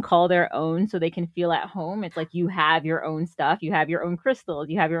that they can call their own so they can feel at home. It's like you have your own stuff, you have your own crystals,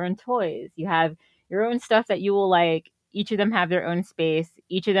 you have your own toys, you have your own stuff that you will like. Each of them have their own space.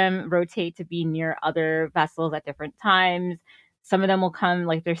 Each of them rotate to be near other vessels at different times. Some of them will come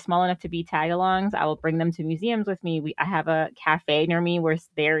like they're small enough to be tag-alongs. I will bring them to museums with me. I have a cafe near me where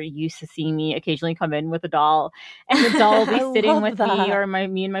they're used to seeing me occasionally come in with a doll, and the doll will I be sitting love with me that. or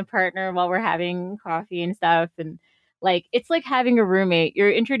me and my partner while we're having coffee and stuff. And like it's like having a roommate.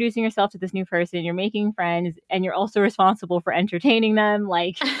 You're introducing yourself to this new person. You're making friends, and you're also responsible for entertaining them.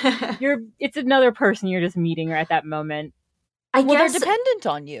 Like it's another person you're just meeting right at that moment. Well, they're dependent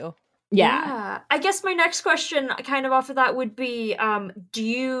on you. Yeah. I guess my next question kind of off of that would be have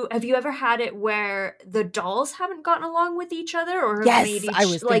you ever had it where the dolls haven't gotten along with each other or have Yes, made I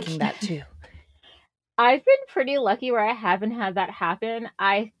was thinking that too. I've been pretty lucky where I haven't had that happen.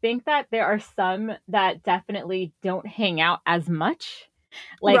 I think that there are some that definitely don't hang out as much.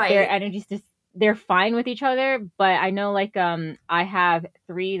 Like their Right. energies just they're fine with each other, but I know like I have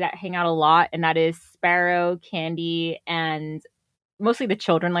 3 that hang out a lot, and that is Sparrow, Candy, and mostly the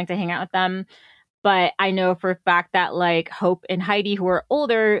children like to hang out with them. But I know for a fact that like Hope and Heidi, who are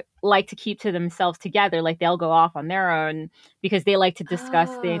older, like to keep to themselves together. Like they'll go off on their own because they like to discuss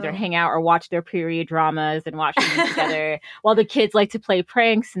things or Oh. hang out or watch their period dramas and watch things together. While the kids like to play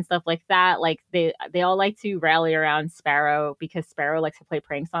pranks and stuff like that. Like they all like to rally around Sparrow because Sparrow likes to play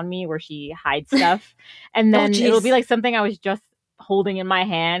pranks on me where she hides stuff. And then it'll be like something I was just holding in my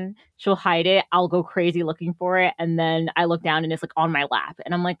hand. She'll hide it. I'll go crazy looking for it. And then I look down and it's like on my lap.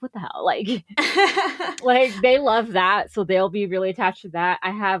 And I'm like, what the hell? Like, like they love that. So they'll be really attached to that.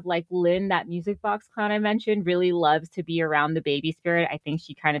 I have like Lynn, that music box clown I mentioned, really loves to be around the baby spirit. I think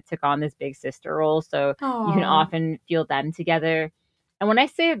she kind of took on this big sister role. So you can Aw. often feel them together. And when I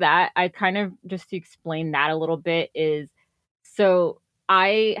say that, I kind of just to explain that a little bit is so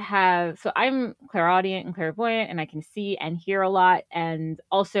I'm clairaudient and clairvoyant and I can see and hear a lot. And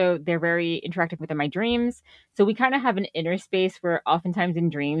also they're very interactive within my dreams. So we kind of have an inner space where oftentimes in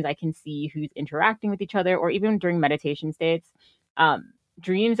dreams I can see who's interacting with each other or even during meditation states.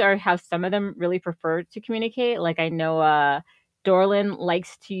 Dreams are how some of them really prefer to communicate. Like I know Dorlin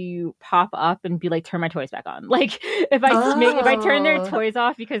likes to pop up and be like, turn my toys back on. Like if I turn their toys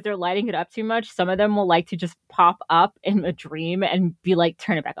off because they're lighting it up too much, some of them will like to just pop up in a dream and be like,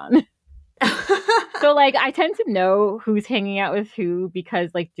 turn it back on. So like I tend to know who's hanging out with who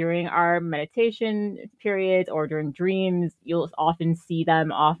because like during our meditation periods or during dreams, you'll often see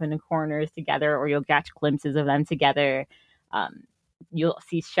them off in the corners together or you'll catch glimpses of them together. Um, you'll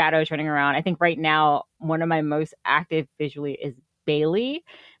see shadows running around. I think right now one of my most active visually is Bailey.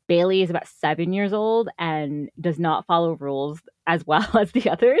 Bailey is about 7 years old and does not follow rules as well as the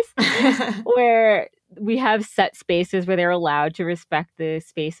others, where we have set spaces where they're allowed to respect the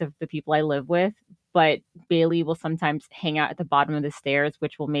space of the people I live with. But Bailey will sometimes hang out at the bottom of the stairs,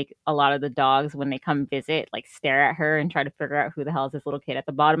 which will make a lot of the dogs, when they come visit, like stare at her and try to figure out who the hell is this little kid at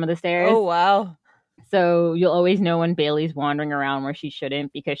the bottom of the stairs. Oh, wow. So you'll always know when Bailey's wandering around where she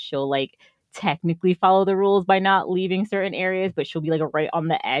shouldn't because she'll like technically follow the rules by not leaving certain areas, but she'll be like right on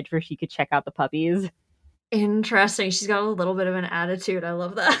the edge where she could check out the puppies. Interesting. She's got a little bit of an attitude. I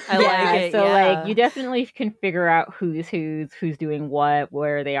love that. I like it. So yeah. like you definitely can figure out who's doing what,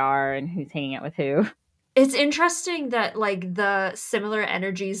 where they are, and who's hanging out with who. It's interesting that like the similar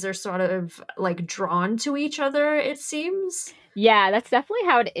energies are sort of like drawn to each other, it seems. Yeah, that's definitely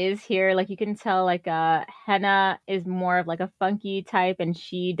how it is here. Like you can tell like Henna is more of like a funky type and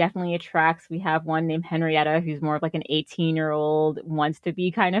she definitely attracts. We have one named Henrietta who's more of like an 18-year-old, wants to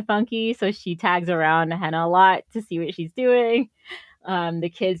be kind of funky, so she tags around Henna a lot to see what she's doing.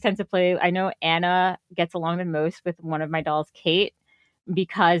 The kids tend to play. I know Anna gets along the most with one of my dolls, Kate,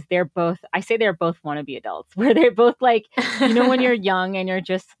 because they're both wannabe adults where they're both like, you know, when you're young and you're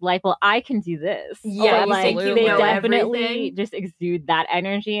just like, well, I can do this. Yeah, like absolutely. they know definitely everything. just exude that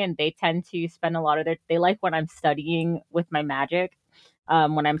energy and they tend to spend a lot of they like when I'm studying with my magic.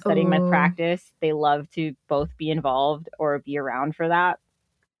 When I'm studying my practice, they love to both be involved or be around for that.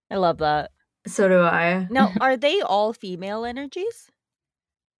 I love that. So do I. Now, are they all female energies?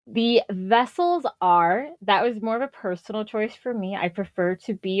 The vessels are, that was more of a personal choice for me. I prefer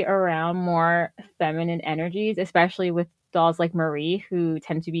to be around more feminine energies, especially with dolls like Marie, who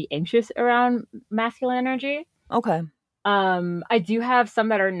tend to be anxious around masculine energy. Okay. I do have some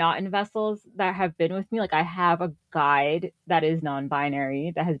that are not in vessels that have been with me. Like I have a guide that is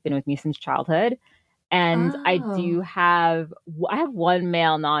non-binary that has been with me since childhood. And Oh. I have one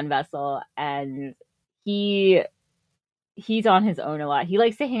male non-vessel, and he he's on his own a lot. He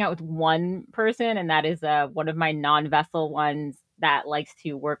likes to hang out with one person, and that is one of my non-vessel ones that likes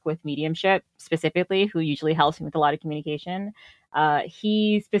to work with mediumship specifically, who usually helps me with a lot of communication.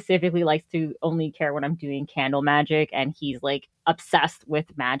 He specifically likes to only care when I'm doing candle magic, and he's like obsessed with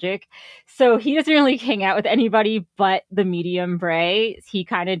magic. So he doesn't really hang out with anybody but the medium Bray. He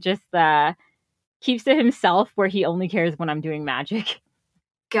kind of just keeps to himself, where he only cares when I'm doing magic.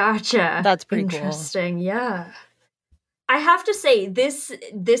 Gotcha. That's pretty cool. Interesting. Yeah. I have to say this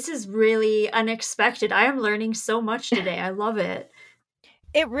is really unexpected. I am learning so much today. I love it.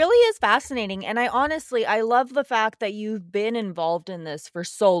 It really is fascinating. And I love the fact that you've been involved in this for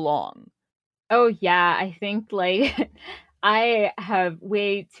so long. Oh yeah, I think like I have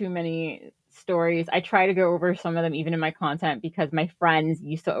way too many stories. I try to go over some of them even in my content, because my friends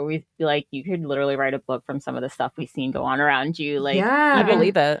used to always be like, you could literally write a book from some of the stuff we've seen go on around you. Like I Yeah.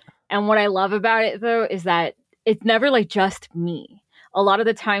 believe it. and what I love about it though is that it's never like just me. A lot of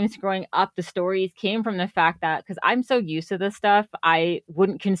the times growing up, the stories came from the fact that, because I'm so used to this stuff, I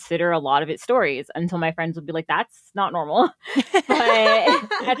wouldn't consider a lot of it stories until my friends would be like, that's not normal. But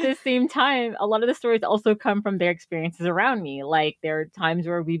at the same time, a lot of the stories also come from their experiences around me. Like there are times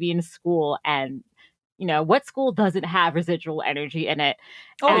where we'd be in school, and what school doesn't have residual energy in it?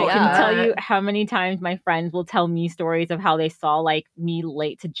 Oh, And I yeah. can tell you how many times my friends will tell me stories of how they saw like me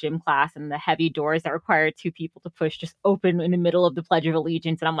late to gym class, and the heavy doors that required two people to push just open in the middle of the Pledge of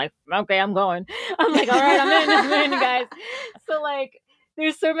Allegiance. And I'm like, okay, I'm going. I'm like, all right, I'm in, guys. So like,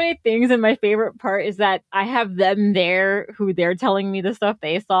 there's so many things, and my favorite part is that I have them there who they're telling me the stuff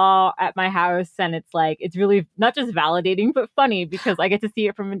they saw at my house, and it's like it's really not just validating but funny, because I get to see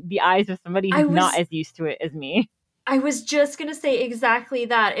it from the eyes of somebody I who's not was as used to it as me. I was just gonna say exactly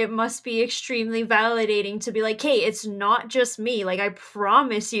that. It must be extremely validating to be like, hey, it's not just me. Like, I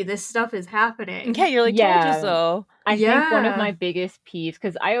promise you this stuff is happening. Okay, you're like, told you so. I think one of Yeah. my biggest peeves,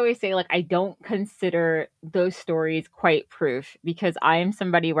 because I always say, like, I don't consider those stories quite proof, because I am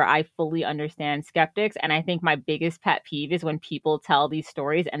somebody where I fully understand skeptics. And I think my biggest pet peeve is when people tell these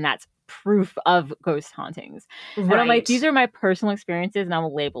stories and that's proof of ghost hauntings. And I'm like, Right. these are my personal experiences and I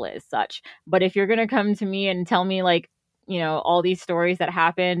will label it as such. But if you're going to come to me and tell me, like, all these stories that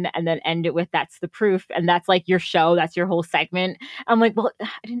happen and then end it with that's the proof, and that's like your show, that's your whole segment, I'm like, well, I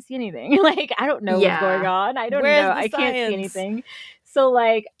didn't see anything. Like, I don't know what's going Yeah. on. I don't Where's know. the I can't see science? anything. So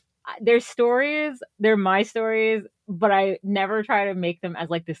like, their stories, they're my stories, but I never try to make them as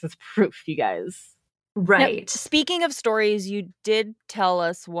like, this is proof, you guys. Now, Right. speaking of stories, you did tell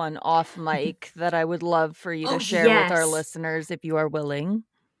us one off mic that I would love for you to Oh, share with our yes. listeners if you are willing.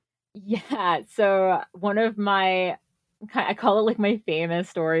 Yeah. So one of my, I call it like my famous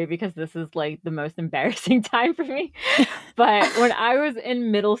story, because this is like the most embarrassing time for me. But when I was in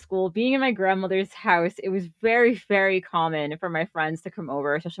middle school, being in my grandmother's house, it was very, very common for my friends to come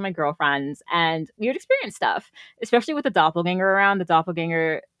over, especially my girlfriends, and we would experience stuff, especially with the doppelganger around. The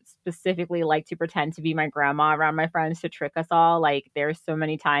doppelganger specifically liked to pretend to be my grandma around my friends to trick us all. Like there's so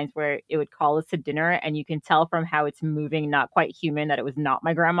many times where it would call us to dinner, and you can tell from how it's moving, not quite human, that it was not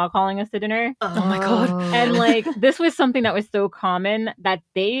my grandma calling us to dinner. Oh my God. And like, this was something that was so common that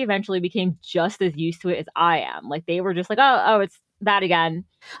they eventually became just as used to it as I am. Like they were just like, oh, it's that again.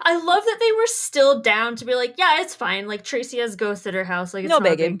 I love that they were still down to be like, yeah, it's fine. Like, Tracy has ghosts at her house. Like, it's No not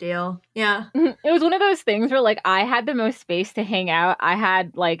a biggie. big deal. Yeah. It was one of those things where like I had the most space to hang out. I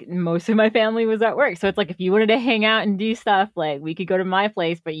had like most of my family was at work. So it's like, if you wanted to hang out and do stuff, like we could go to my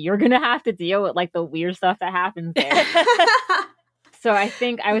place, but you're going to have to deal with like the weird stuff that happens there. So I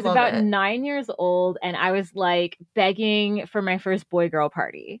think I was Love about it. 9 years old, and I was like begging for my first boy girl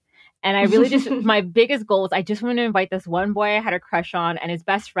party. And I really just, my biggest goal was I just wanted to invite this one boy I had a crush on and his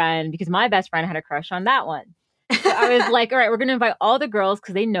best friend, because my best friend had a crush on that one. So I was like, all right, we're going to invite all the girls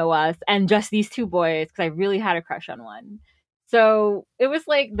because they know us, and just these two boys because I really had a crush on one. So it was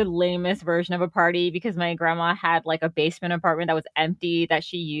like the lamest version of a party, because my grandma had like a basement apartment that was empty that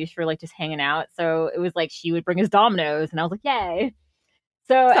she used for like just hanging out. So it was like she would bring us dominoes, and I was like, yay.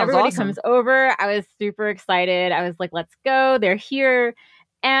 So Sounds everybody awesome. comes over. I was super excited. I was like, let's go. They're here.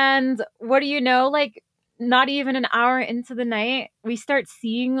 And what do you know? Like, not even an hour into the night, we start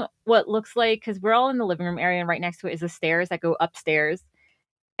seeing what looks like, because we're all in the living room area, and right next to it is the stairs that go upstairs.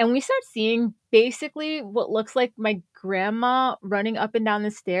 And we start seeing basically what looks like my grandma running up and down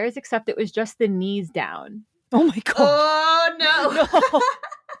the stairs, except it was just the knees down. Oh my God. Oh no. No.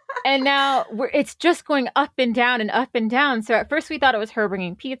 And now it's just going up and down and up and down. So at first we thought it was her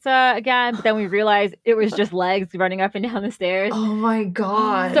bringing pizza again, but then we realized it was just legs running up and down the stairs. Oh my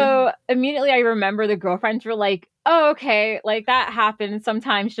God. So immediately I remember the girlfriends were like, oh, okay, like that happens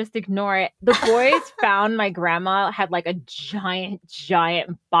sometimes, just ignore it. The boys found my grandma had like a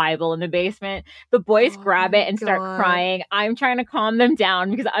giant Bible in the basement. The boys grab it and start crying. I'm trying to calm them down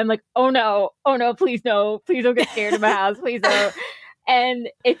because I'm like, oh no, please don't get scared in my house, please don't. And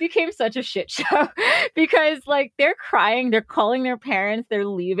it became such a shit show because like they're crying, they're calling their parents, they're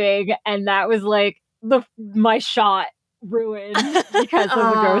leaving, and that was like my shot ruined because of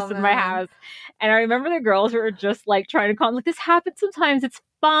the ghost in my house. And I remember the girls were just like trying to calm, like, this happens sometimes, it's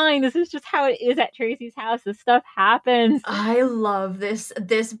fine, this is just how it is at Tracy's house, this stuff happens. I love this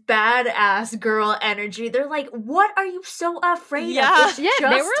badass girl energy. They're like, what are you so afraid of? It's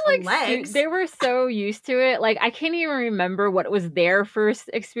they were like legs. they were so used to it. Like I can't even remember what was their first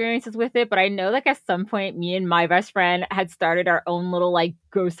experiences with it, but I know like at some point me and my best friend had started our own little like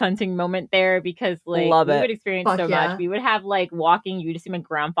ghost hunting moment there because like we would experience much. We would have like walking, you would see my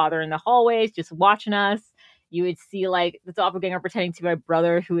grandfather in the hallways just watching us. You would see like the doppelganger pretending to be my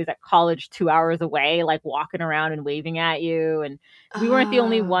brother who is at college 2 hours away, like walking around and waving at you. And we weren't the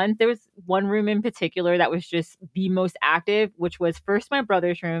only ones. There was one room in particular that was just the most active, which was first my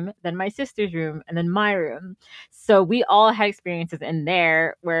brother's room, then my sister's room, and then my room. So we all had experiences in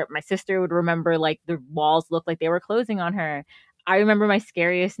there where my sister would remember like the walls looked like they were closing on her. I remember my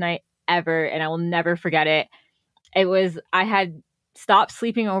scariest night ever, and I will never forget it. It was, I had stopped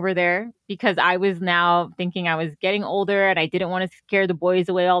sleeping over there because I was now thinking I was getting older and I didn't want to scare the boys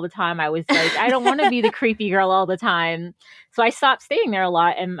away all the time. I was like, I don't want to be the creepy girl all the time. So I stopped staying there a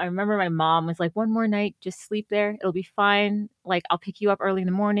lot. And I remember my mom was like, one more night, just sleep there. It'll be fine. Like, I'll pick you up early in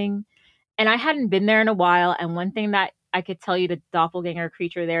the morning. And I hadn't been there in a while. And one thing that I could tell you the doppelganger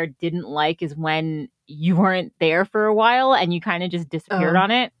creature there didn't like is when you weren't there for a while and you kind of just disappeared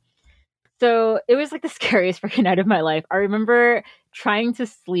on it. So it was like the scariest freaking night of my life. I remember trying to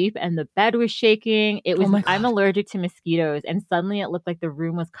sleep and the bed was shaking. It was, I'm allergic to mosquitoes, and suddenly it looked like the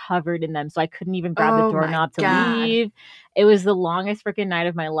room was covered in them. So I couldn't even grab the doorknob to leave. It was the longest freaking night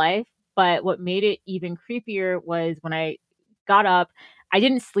of my life. But what made it even creepier was when I got up, I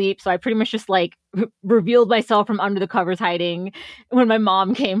didn't sleep. So I pretty much just like revealed myself from under the covers hiding when my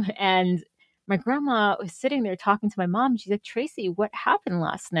mom came, and my grandma was sitting there talking to my mom. She's like, Tracy, what happened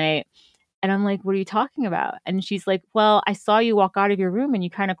last night? And I'm like, what are you talking about? And she's like, well, I saw you walk out of your room and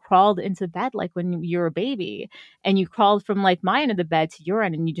you kind of crawled into bed like when you were a baby. And you crawled from like my end of the bed to your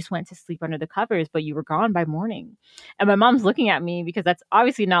end and you just went to sleep under the covers, but you were gone by morning. And my mom's looking at me because that's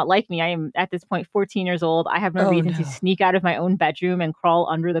obviously not like me. I am at this point 14 years old. I have no reason to sneak out of my own bedroom and crawl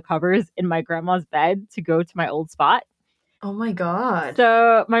under the covers in my grandma's bed to go to my old spot. Oh my God.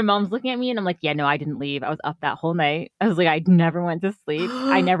 So my mom's looking at me and I'm like, yeah, no, I didn't leave. I was up that whole night. I was like, I never went to sleep.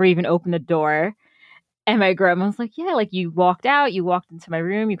 I never even opened the door. And my grandma was like, yeah, like you walked out, you walked into my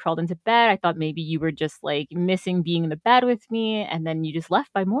room, you crawled into bed. I thought maybe you were just like missing being in the bed with me. And then you just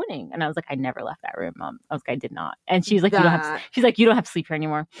left by morning. And I was like, I never left that room, Mom. I was like, I did not. And she's like, you don't have to sleep here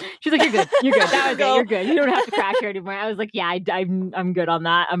anymore. She's like, you're good. You're good. That was it. You're good. You don't have to crash here anymore. I was like, yeah, I'm good on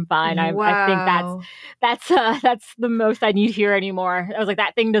that. I'm fine. I think that's the most I need to hear anymore. I was like,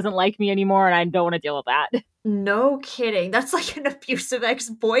 that thing doesn't like me anymore and I don't want to deal with that. No kidding. That's like an abusive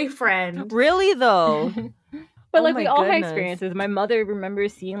ex-boyfriend. Really, though? But like we all had experiences. My mother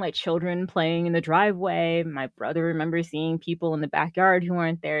remembers seeing like children playing in the driveway. My brother remembers seeing people in the backyard who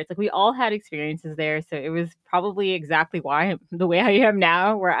weren't there. It's like we all had experiences there. So it was probably exactly why I'm the way I am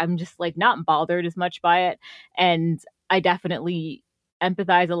now, where I'm just like not bothered as much by it. And I definitely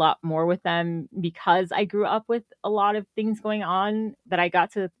empathize a lot more with them because I grew up with a lot of things going on that I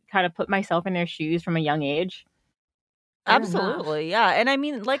got to kind of put myself in their shoes from a young age. Absolutely. Yeah. And I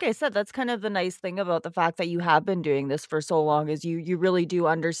mean, like I said, that's kind of the nice thing about the fact that you have been doing this for so long is you really do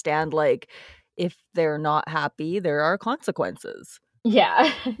understand, like, if they're not happy, there are consequences.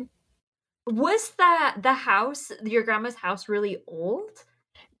 Yeah. Was the house, your grandma's house, really old?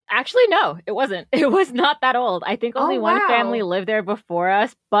 Actually, no, it wasn't. It was not that old. I think only one family lived there before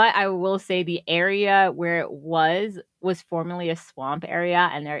us, but I will say the area where it was formerly a swamp area,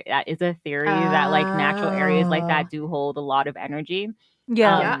 and that is a theory that like natural areas like that do hold a lot of energy.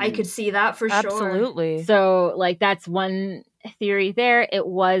 Yeah, I could see that for sure. Absolutely. So like that's one theory there. It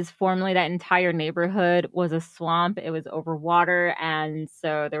was formerly that entire neighborhood was a swamp. It was over water, and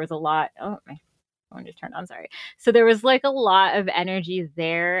so there was a lot. Oh, my phone just turned on, sorry. So there was like a lot of energy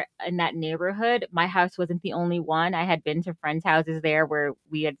there in that neighborhood. My house wasn't the only one. I had been to friends' houses there where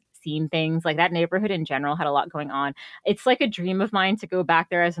we had seen things. Like that neighborhood in general had a lot going on. It's like a dream of mine to go back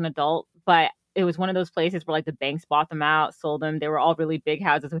there as an adult, but it was one of those places where like the banks bought them out, sold them. They were all really big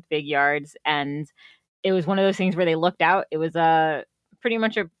houses with big yards, and it was one of those things where they looked out. It was a pretty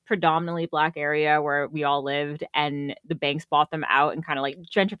much a predominantly Black area where we all lived, and the banks bought them out, and kind of like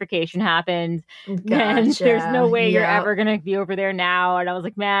gentrification happened. Gotcha. And there's no way you're Yep. ever gonna be over there now. And I was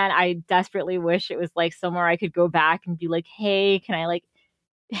like, man, I desperately wish it was like somewhere I could go back and be like, hey, can I like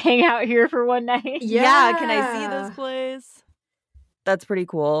hang out here for one night? Yeah, can I see this place? That's pretty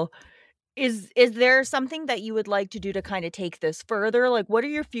cool. Is there something that you would like to do to kind of take this further? Like, what are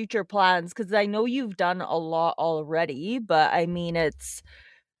your future plans? Because I know you've done a lot already, but I mean, I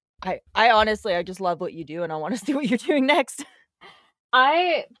honestly, I just love what you do, and I want to see what you're doing next.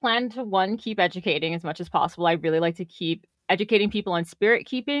 I plan to, one, keep educating as much as possible. I really like to keep educating people on spirit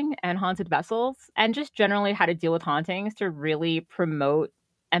keeping and haunted vessels, and just generally how to deal with hauntings, to really promote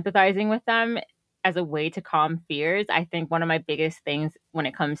empathizing with them as a way to calm fears. I think one of my biggest things when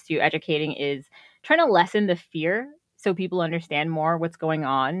it comes to educating is trying to lessen the fear so people understand more what's going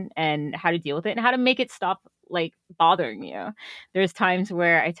on and how to deal with it and how to make it stop like bothering you. There's times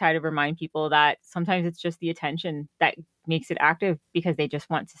where I try to remind people that sometimes it's just the attention that makes it active, because they just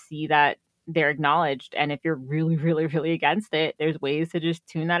want to see that they're acknowledged. And if you're really, really, really against it, there's ways to just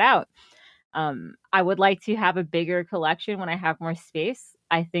tune that out. I would like to have a bigger collection when I have more space.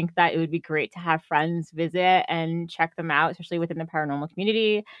 I think that it would be great to have friends visit and check them out, especially within the paranormal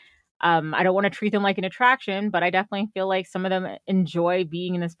community. I don't want to treat them like an attraction, but I definitely feel like some of them enjoy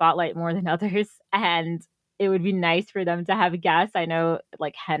being in the spotlight more than others. And it would be nice for them to have guests. I know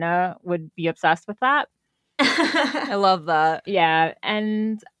like Henna would be obsessed with that. I love that. Yeah.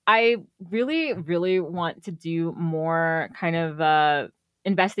 And I really, really want to do more kind of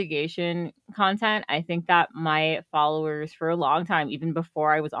investigation content. I think that my followers for a long time, even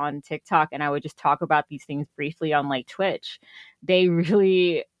before I was on TikTok and I would just talk about these things briefly on like Twitch, they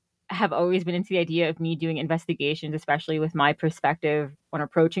really have always been into the idea of me doing investigations, especially with my perspective when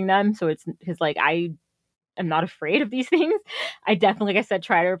approaching them. So it's because like I am not afraid of these things. I definitely, like I said,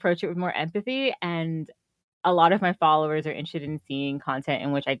 try to approach it with more empathy. And a lot of my followers are interested in seeing content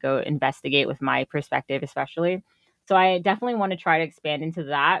in which I go investigate with my perspective, especially. So I definitely want to try to expand into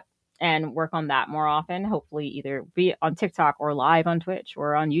that and work on that more often. Hopefully either be on TikTok or live on Twitch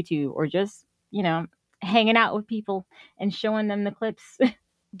or on YouTube, or just, you know, hanging out with people and showing them the clips.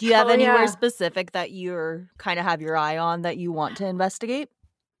 Do you have Oh, anywhere yeah. specific that you're kind of have your eye on that you want to investigate?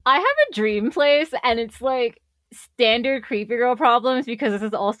 I have a dream place, and it's like standard creepy girl problems, because this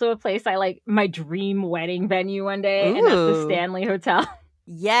is also a place I like my dream wedding venue one day, and that's the Ooh. Stanley Hotel.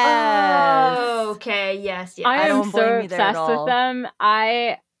 Yes. Oh, okay. Yes. Yes. I am don't blame so you there at obsessed with all. them.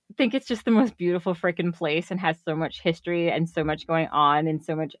 I think it's just the most beautiful freaking place and has so much history and so much going on and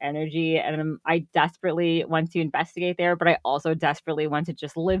so much energy. And I desperately want to investigate there, but I also desperately want to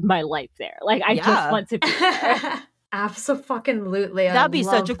just live my life there. Like, I just Yeah. want to be there. Absolutely. That'd be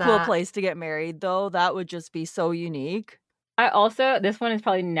such a cool place to get married, though. That would just be so unique. I also, this one is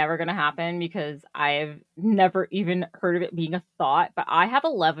probably never going to happen because I've never even heard of it being a thought, but I have a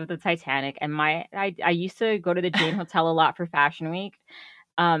love of the Titanic, and I used to go to the Jane Hotel a lot for Fashion Week.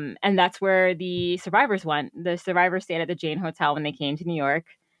 And that's where the survivors went. The survivors stayed at the Jane Hotel when they came to New York.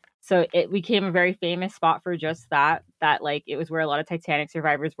 So it became a very famous spot for just that like it was where a lot of Titanic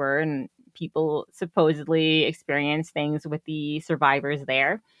survivors were, and people supposedly experienced things with the survivors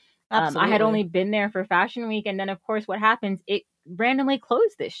there. Absolutely. I had only been there for Fashion Week, and then of course what happens, it randomly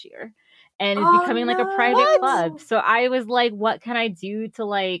closed this year and is becoming like a private club. So I was like, what can I do to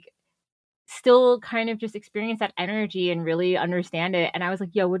like still kind of just experience that energy and really understand it? And I was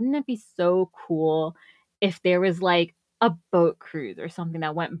like, yo, wouldn't it be so cool if there was like a boat cruise or something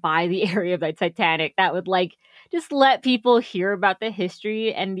that went by the area of the Titanic that would like just let people hear about the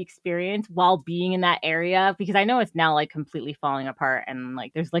history and the experience while being in that area? Because I know it's now like completely falling apart and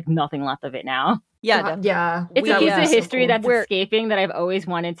like there's like nothing left of it now. Yeah, definitely. Yeah. It's a piece of history that's We're- escaping that I've always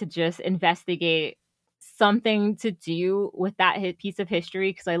wanted to just investigate something to do with that piece of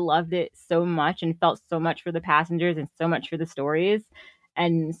history, because I loved it so much and felt so much for the passengers and so much for the stories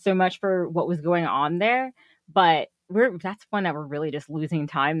and so much for what was going on there. But that's one that we're really just losing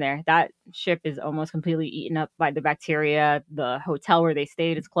time there. That ship is almost completely eaten up by the bacteria. The hotel where they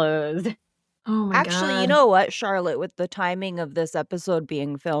stayed is closed. Oh my Actually, God. you know what, Charlotte, with the timing of this episode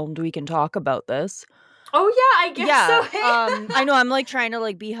being filmed, we can talk about this. Oh yeah, I guess so. I know I'm like trying to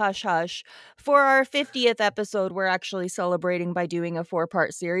like be hush hush. For our 50th episode, we're actually celebrating by doing a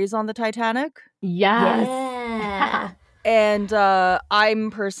 4-part series on the Titanic. Yes. Yeah. And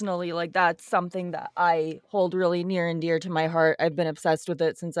I'm personally like, that's something that I hold really near and dear to my heart. I've been obsessed with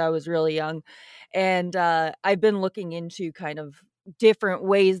it since I was really young. And I've been looking into kind of different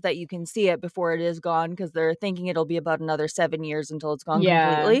ways that you can see it before it is gone, because they're thinking it'll be about another 7 years until it's gone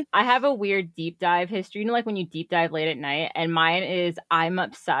completely. I have a weird deep dive history. You know, like when you deep dive late at night, and mine is I'm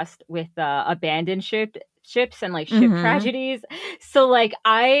obsessed with abandoned ships and like ship tragedies. So like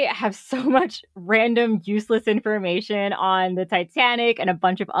I have so much random useless information on the Titanic and a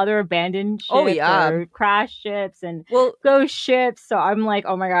bunch of other abandoned ships or crashed ships and ghost ships. So I'm like,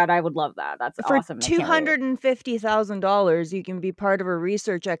 oh my God, I would love that. That's awesome. For $250,000, you can be part of a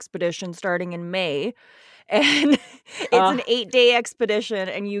research expedition starting in May. And it's an 8-day expedition,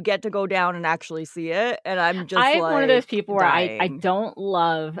 and you get to go down and actually see it. And I'm one of those people where I don't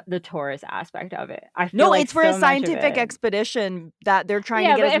love the tourist aspect of it. I feel it's for a scientific expedition that they're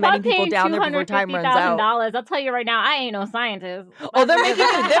trying to get as many people down there before time runs out. I'll tell you right now, I ain't no scientist. Oh, they're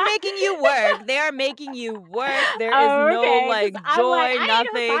making you work. They are making you work. There is no like joy, I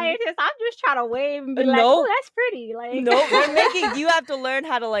nothing. Ain't no scientist. I'm just trying to wave and be like, oh, that's pretty. Like, no, they're making you have to learn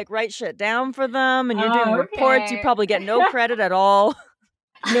how to like write shit down for them, and you're doing reports. You probably get no credit at all.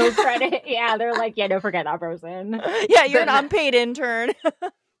 No credit. Yeah, they're like, yeah, don't forget that person. Yeah, you're an unpaid intern.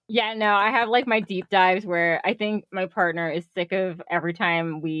 Yeah, no, I have like my deep dives where I think my partner is sick of every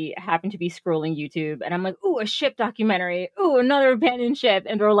time we happen to be scrolling YouTube and I'm like, ooh, a ship documentary. Ooh, another abandoned ship.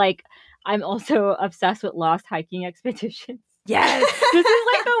 And they're like, I'm also obsessed with lost hiking expeditions. Yes. This is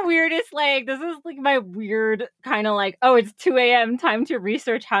like the weirdest, like, this is like my weird kind of like, oh, it's 2 a.m. time to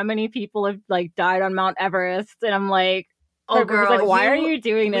research how many people have like died on Mount Everest. And I'm like, oh, girl, like, why are you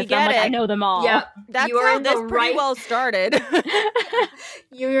doing this? I'm like, I know them all. Yeah, that's how this pretty well started.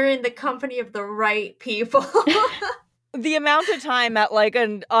 You're in the company of the right people. The amount of time at like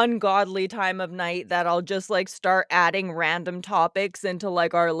an ungodly time of night that I'll just like start adding random topics into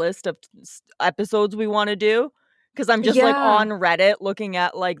like our list of episodes we want to do. Because I'm just like on Reddit looking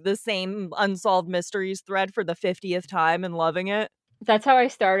at like the same unsolved mysteries thread for the 50th time and loving it. That's how I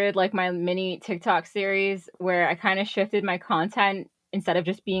started like my mini TikTok series, where I kind of shifted my content instead of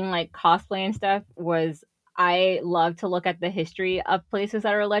just being like cosplay and stuff. Was I love to look at the history of places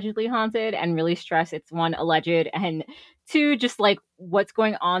that are allegedly haunted and really stress it's one, alleged, and two, just like what's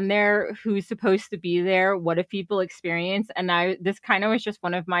going on there, who's supposed to be there, what if people experience. And this kind of was just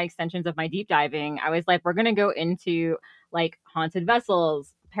one of my extensions of my deep diving. I was like, we're gonna go into like haunted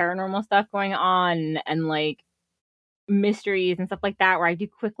vessels, paranormal stuff going on, and like mysteries and stuff like that, where I do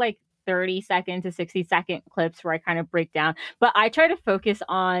quick like 30-second to 60-second clips where I kind of break down. But I try to focus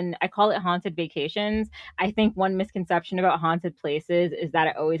on, I call it haunted vacations. I think one misconception about haunted places is that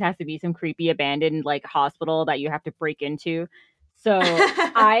it always has to be some creepy abandoned like hospital that you have to break into. So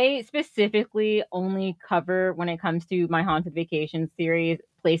I specifically only cover, when it comes to my haunted vacation series,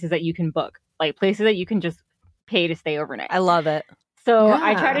 places that you can book, like places that you can just pay to stay overnight. I love it. So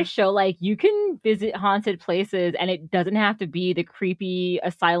I try to show like you can visit haunted places and it doesn't have to be the creepy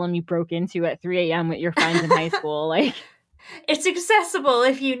asylum you broke into at 3 a.m. with your friends in high school. Like, it's accessible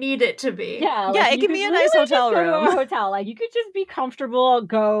if you need it to be. Yeah, like, yeah, it can be a nice hotel room. A hotel, like you could just be comfortable,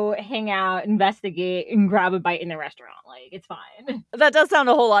 go hang out, investigate, and grab a bite in the restaurant. Like, it's fine. That does sound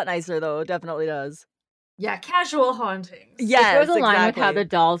a whole lot nicer, though. It definitely does. Yeah, casual hauntings. Yes, it goes along with how the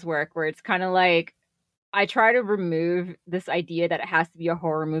dolls work, where it's kind of like, I try to remove this idea that it has to be a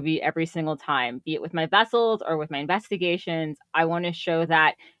horror movie every single time, be it with my vessels or with my investigations. I want to show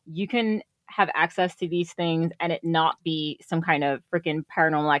that you can have access to these things and it not be some kind of freaking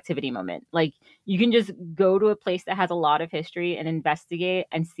paranormal activity moment. Like, you can just go to a place that has a lot of history and investigate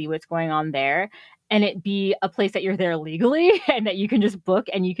and see what's going on there, and it be a place that you're there legally and that you can just book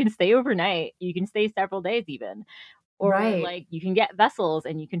and you can stay overnight. You can stay several days even. Or like you can get vessels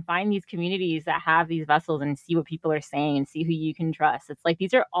and you can find these communities that have these vessels and see what people are saying and see who you can trust. It's like,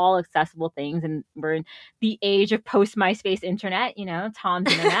 these are all accessible things. And we're in the age of post MySpace internet, you know,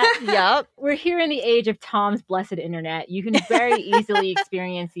 Tom's internet. Yep. We're here in the age of Tom's blessed internet. You can very easily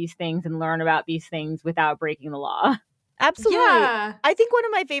experience these things and learn about these things without breaking the law. Absolutely. Yeah. I think one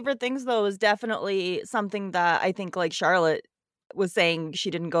of my favorite things, though, is definitely something that I think like Charlotte was saying,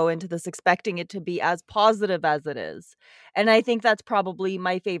 she didn't go into this expecting it to be as positive as it is. And I think that's probably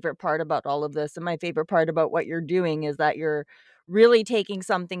my favorite part about all of this. And my favorite part about what you're doing is that you're really taking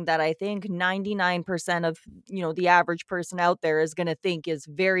something that I think 99% of, you know, the average person out there is going to think is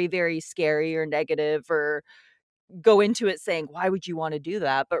very, very scary or negative, or go into it saying, why would you want to do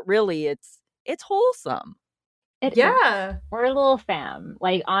that? But really, it's it's wholesome. Yeah. We're a little fam.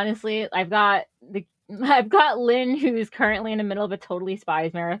 Like, honestly, I've got Lynn, who's currently in the middle of a Totally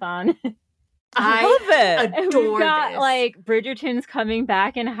Spies marathon. I love it. We've got like Bridgerton's coming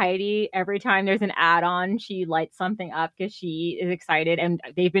back, and Heidi, every time there's an add-on, she lights something up because she is excited, and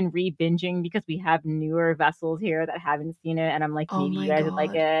they've been re-binging because we have newer vessels here that haven't seen it, and I'm like, maybe you guys would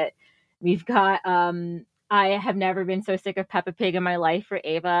like it. We've got I have never been so sick of Peppa Pig in my life for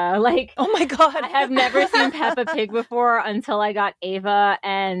Ava. Like, oh my god, I have never seen Peppa Pig before until I got Ava,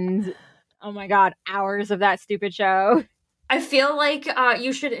 and oh my god, hours of that stupid show. I feel like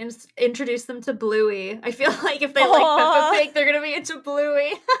you should introduce them to Bluey. I feel like if they like Peppa Pig, they're gonna be into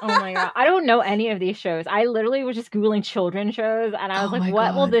Bluey. Oh my god, I don't know any of these shows. I literally was just Googling children's shows, and I was like,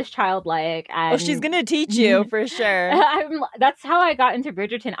 what will this child like? And she's gonna teach you for sure. That's how I got into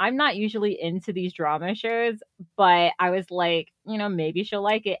Bridgerton. I'm not usually into these drama shows, but I was like, you know, maybe she'll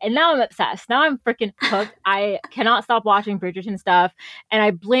like it. And now I'm obsessed. Now I'm freaking hooked. I cannot stop watching Bridgerton stuff. And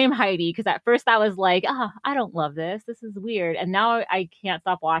I blame Heidi, because at first I was like, I don't love this. This is weird. And now I can't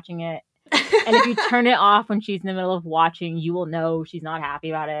stop watching it. And if you turn it off when she's in the middle of watching, you will know she's not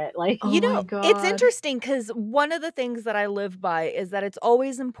happy about it. Like, it's interesting because one of the things that I live by is that it's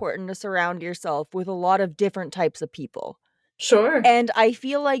always important to surround yourself with a lot of different types of people. Sure. And I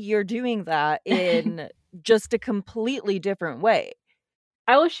feel like you're doing that in just a completely different way.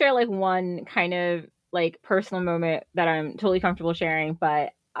 I will share like one kind of like personal moment that I'm totally comfortable sharing,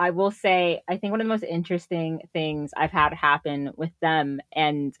 but I will say I think one of the most interesting things I've had happen with them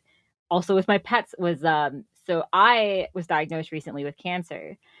and also with my pets was so I was diagnosed recently with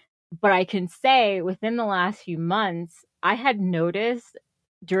cancer, but I can say within the last few months I had noticed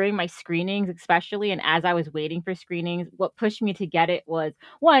during my screenings, especially, and as I was waiting for screenings, what pushed me to get it was,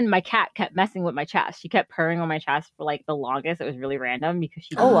 one, my cat kept messing with my chest. She kept purring on my chest for like the longest. It was really random because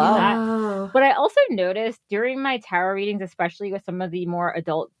she didn't do that. But I also noticed during my tarot readings, especially with some of the more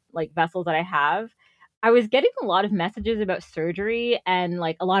adult like vessels that I have, I was getting a lot of messages about surgery and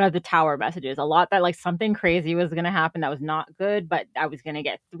like a lot of the tower messages, a lot that like something crazy was going to happen that was not good, but I was going to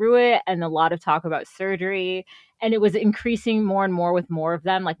get through it. And a lot of talk about surgery. And it was increasing more and more with more of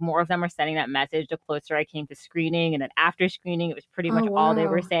them. Like more of them are sending that message the closer I came to screening. And then after screening, it was pretty much all they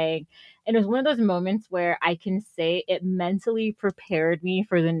were saying. And it was one of those moments where I can say it mentally prepared me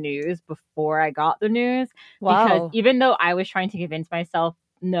for the news before I got the news. Wow. Because even though I was trying to convince myself,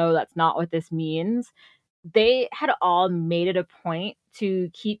 no, that's not what this means, they had all made it a point to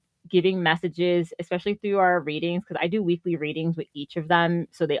keep giving messages, especially through our readings, because I do weekly readings with each of them.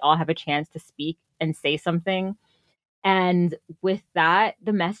 So they all have a chance to speak and say something. And with that,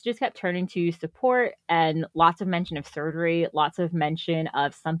 the messages kept turning to support and lots of mention of surgery, lots of mention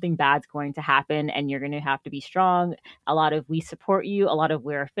of something bad's going to happen and you're going to have to be strong. A lot of we support you, a lot of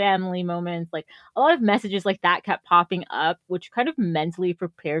we're a family moments, like a lot of messages like that kept popping up, which kind of mentally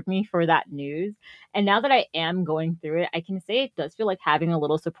prepared me for that news. And now that I am going through it, I can say it does feel like having a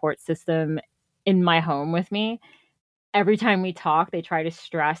little support system in my home with me. Every time we talk, they try to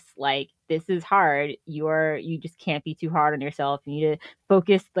stress like, this is hard. You just can't be too hard on yourself. You need to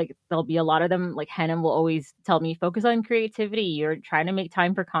focus. Like there'll be a lot of them, like Henna will always tell me, focus on creativity. You're trying to make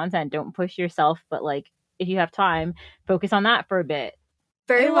time for content. Don't push yourself. But like, if you have time, focus on that for a bit.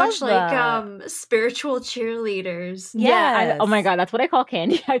 Very much like spiritual cheerleaders. Yeah. Oh my God. That's what I call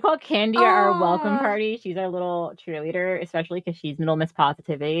Candy. I call Candy our welcome party. She's our little cheerleader, especially because she's middle Miss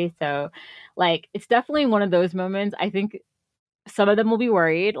Positivity. So like, it's definitely one of those moments. I think some of them will be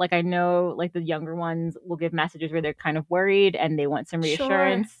worried. Like I know like the younger ones will give messages where they're kind of worried and they want some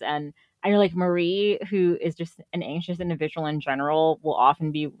reassurance. Sure. And I know like Marie, who is just an anxious individual in general, will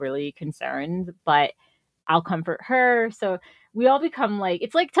often be really concerned, but I'll comfort her. So we all become like,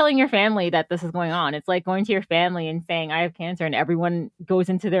 it's like telling your family that this is going on. It's like going to your family and saying, I have cancer, and everyone goes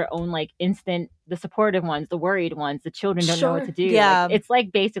into their own like instant, the supportive ones, the worried ones, the children don't know what to do. Yeah. Like, it's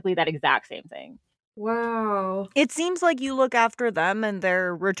like basically that exact same thing. Wow. It seems like you look after them and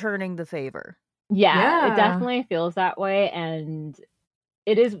they're returning the favor. Yeah, it definitely feels that way. And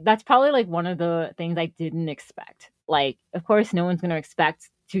that's probably like one of the things I didn't expect. Like, of course, no one's going to expect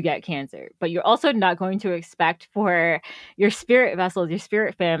to get cancer, but you're also not going to expect for your spirit vessels, your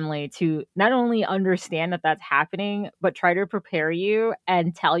spirit family to not only understand that that's happening, but try to prepare you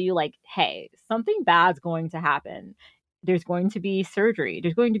and tell you like, hey, something bad's going to happen. There's going to be surgery.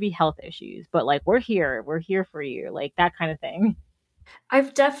 There's going to be health issues, but like, we're here for you. Like that kind of thing.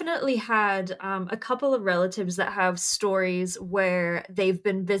 I've definitely had a couple of relatives that have stories where they've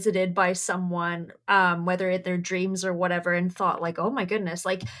been visited by someone, whether in their dreams or whatever, and thought like, oh my goodness,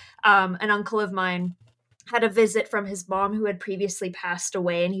 like an uncle of mine had a visit from his mom who had previously passed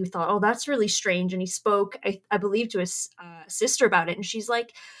away, and he thought, oh, that's really strange. And he spoke, I believe, to his sister about it, and she's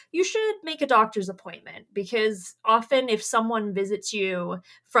like, you should make a doctor's appointment, because often if someone visits you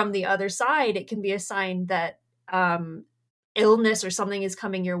from the other side, it can be a sign that illness or something is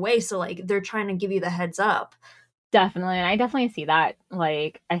coming your way. So like they're trying to give you the heads up. Definitely. And I definitely see that.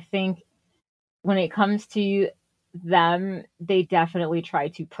 Like, I think when it comes to them, they definitely try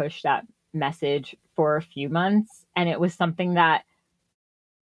to push that message for a few months. And it was something that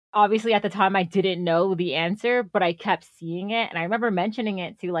obviously at the time I didn't know the answer, but I kept seeing it. And I remember mentioning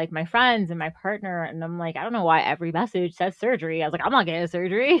it to like my friends and my partner. And I'm like, I don't know why every message says surgery. I was like, I'm not getting a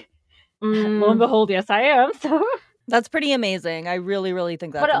surgery. Lo and behold, yes, I am. So that's pretty amazing. I really, really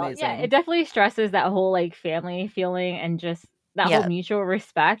think that's amazing. Yeah, it definitely stresses that whole like family feeling and just that whole mutual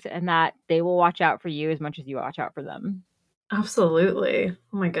respect, and that they will watch out for you as much as you watch out for them. Absolutely.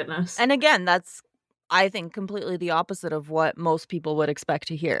 Oh my goodness. And again, that's, I think, completely the opposite of what most people would expect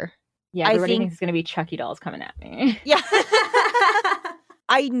to hear. Yeah, everybody thinks it's going to be Chucky dolls coming at me. Yeah.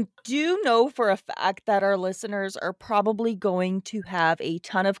 I do know for a fact that our listeners are probably going to have a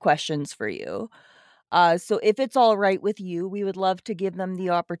ton of questions for you. So if it's all right with you, we would love to give them the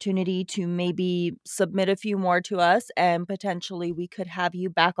opportunity to maybe submit a few more to us, and potentially we could have you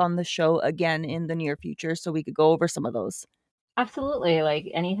back on the show again in the near future so we could go over some of those. Absolutely. Like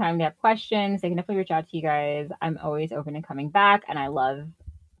anytime they have questions, they can definitely reach out to you guys. I'm always open to coming back, and I love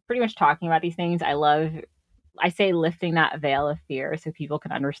pretty much talking about these things. I say lifting that veil of fear so people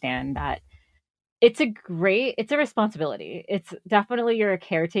can understand that it's a responsibility. It's definitely, you're a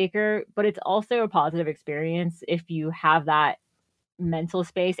caretaker, but it's also a positive experience if you have that mental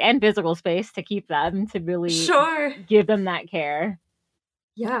space and physical space to keep them, to really give them that care.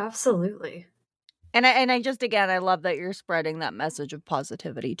 Yeah, absolutely. And I just, again, I love that you're spreading that message of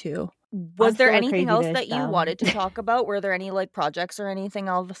positivity too. Was there anything else that you wanted to talk about? Were there any like projects or anything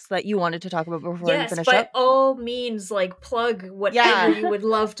else that you wanted to talk about before we finish up? Yes, by all means, like plug whatever you would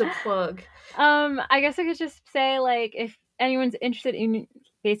love to plug. I guess I could just say, like, if anyone's interested in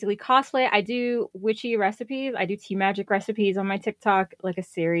basically cosplay, I do witchy recipes. I do tea magic recipes on my TikTok, like a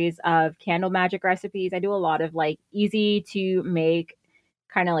series of candle magic recipes. I do a lot of like easy to make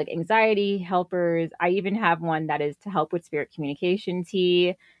kind of like anxiety helpers. I even have one that is to help with spirit communication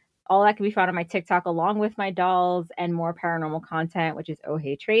tea. All that can be found on my TikTok, along with my dolls and more paranormal content, which is Oh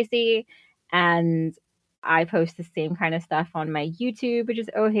Hey Tracy. And I post the same kind of stuff on my YouTube, which is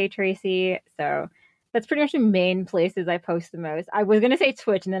Oh Hey Tracy. So that's pretty much the main places I post the most. I was going to say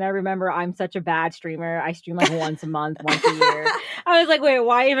Twitch, and then I remember I'm such a bad streamer. I stream like once a month, once a year. I was like, wait,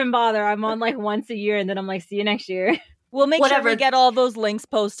 why even bother? I'm on like once a year, and then I'm like, see you next year. We'll make sure we get all those links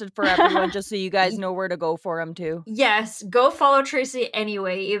posted for everyone, just so you guys know where to go for them too. Yes, go follow Tracy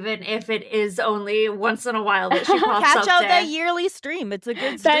anyway, even if it is only once in a while that she pops Catch up out there. that yearly stream. It's a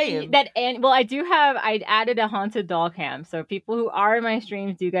good stream. I added a haunted doll cam, so people who are in my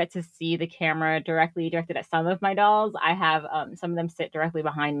streams do get to see the camera directly directed at some of my dolls. I have some of them sit directly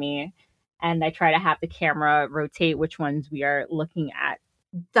behind me, and I try to have the camera rotate which ones we are looking at.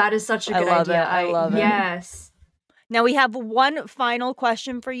 That is such a good idea. I love it. Yes. Now we have one final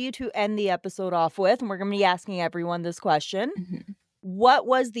question for you to end the episode off with, and we're going to be asking everyone this question. Mm-hmm. What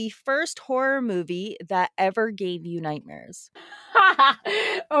was the first horror movie that ever gave you nightmares?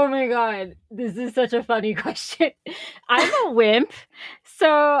 Oh my god, this is such a funny question. I'm a wimp.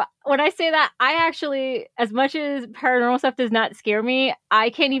 So when I say that, I actually, as much as paranormal stuff does not scare me,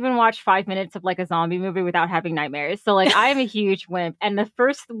 I can't even watch 5 minutes of like a zombie movie without having nightmares. So like I'm a huge wimp. And the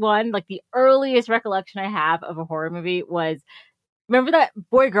first one, like the earliest recollection I have of a horror movie was, remember that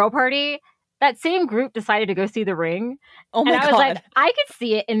boy-girl party? That same group decided to go see The Ring. Oh my God. And I was like, I could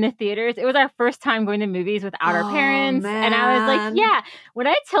see it in the theaters. It was our first time going to movies without our parents. Man. And I was like, yeah. When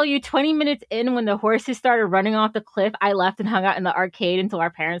I tell you 20 minutes in, when the horses started running off the cliff, I left and hung out in the arcade until our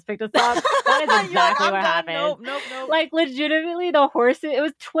parents picked us up. That is exactly what happened. Nope. Like, legitimately, the horses, it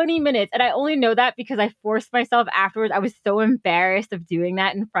was 20 minutes. And I only know that because I forced myself afterwards. I was so embarrassed of doing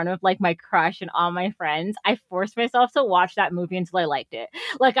that in front of like my crush and all my friends. I forced myself to watch that movie until I liked it.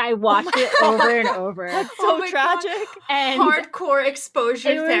 Like, I watched it over and over. That's so tragic. And hardcore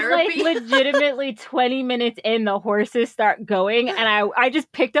exposure therapy. It was like legitimately 20 minutes in, the horses start going, and I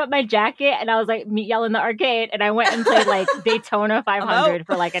just picked up my jacket and I was like, meet y'all in the arcade, and I went and played like Daytona 500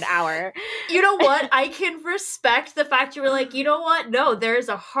 for like an hour. You know what? I can respect the fact you were like, you know what? No, there's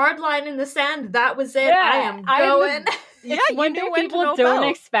a hard line in the sand. That was it. Yeah, I am going. It's one thing people don't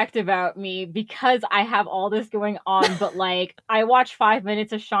expect about me because I have all this going on, but like I watched 5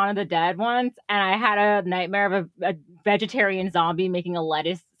 minutes of Shaun of the Dead once and I had a nightmare of a vegetarian zombie making a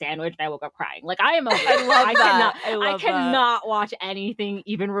lettuce sandwich and I woke up crying. Like I am over I love that. I cannot watch anything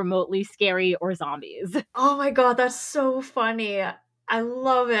even remotely scary or zombies. Oh my god, that's so funny. I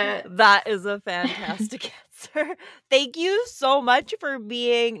love it. That is a fantastic answer. Thank you so much for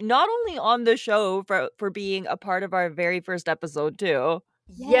being not only on the show, for being a part of our very first episode too.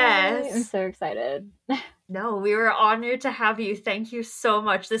 Yes. I'm so excited. No, we were honored to have you. Thank you so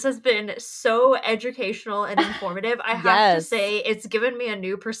much. This has been so educational and informative. I have to say, it's given me a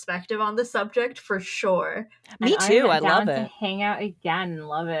new perspective on the subject for sure. Me too. I love it. To hang out again.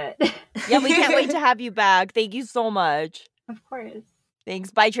 Love it. Yeah, we can't wait to have you back. Thank you so much. Of course.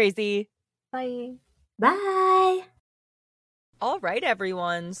 Thanks. Bye, Tracy. Bye. Bye. All right,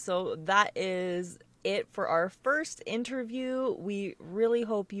 everyone. So that is it for our first interview. We really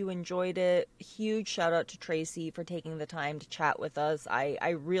hope you enjoyed it. Huge shout out to Tracy for taking the time to chat with us.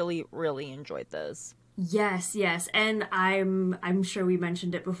 I really, really enjoyed this. Yes, and I'm sure we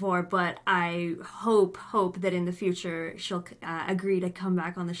mentioned it before, but I hope that in the future she'll agree to come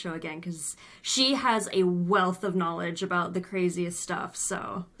back on the show again, because she has a wealth of knowledge about the craziest stuff.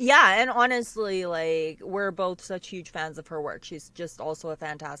 So yeah, and honestly, like, we're both such huge fans of her work. She's just also a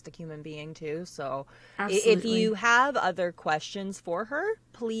fantastic human being too. So absolutely. If you have other questions for her,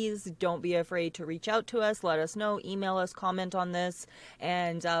 please don't be afraid to reach out to us. Let us know, email us, comment on this,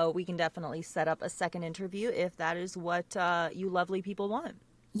 and we can definitely set up a second interview if that is what you lovely people want.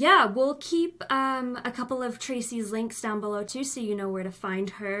 Yeah, we'll keep a couple of Tracy's links down below too, so you know where to find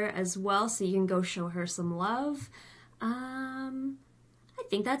her as well, so you can go show her some love. I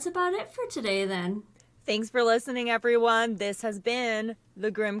think that's about it for today then. Thanks for listening, everyone. This has been the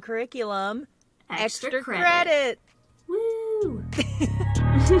Grim Curriculum. Extra credit. Woo!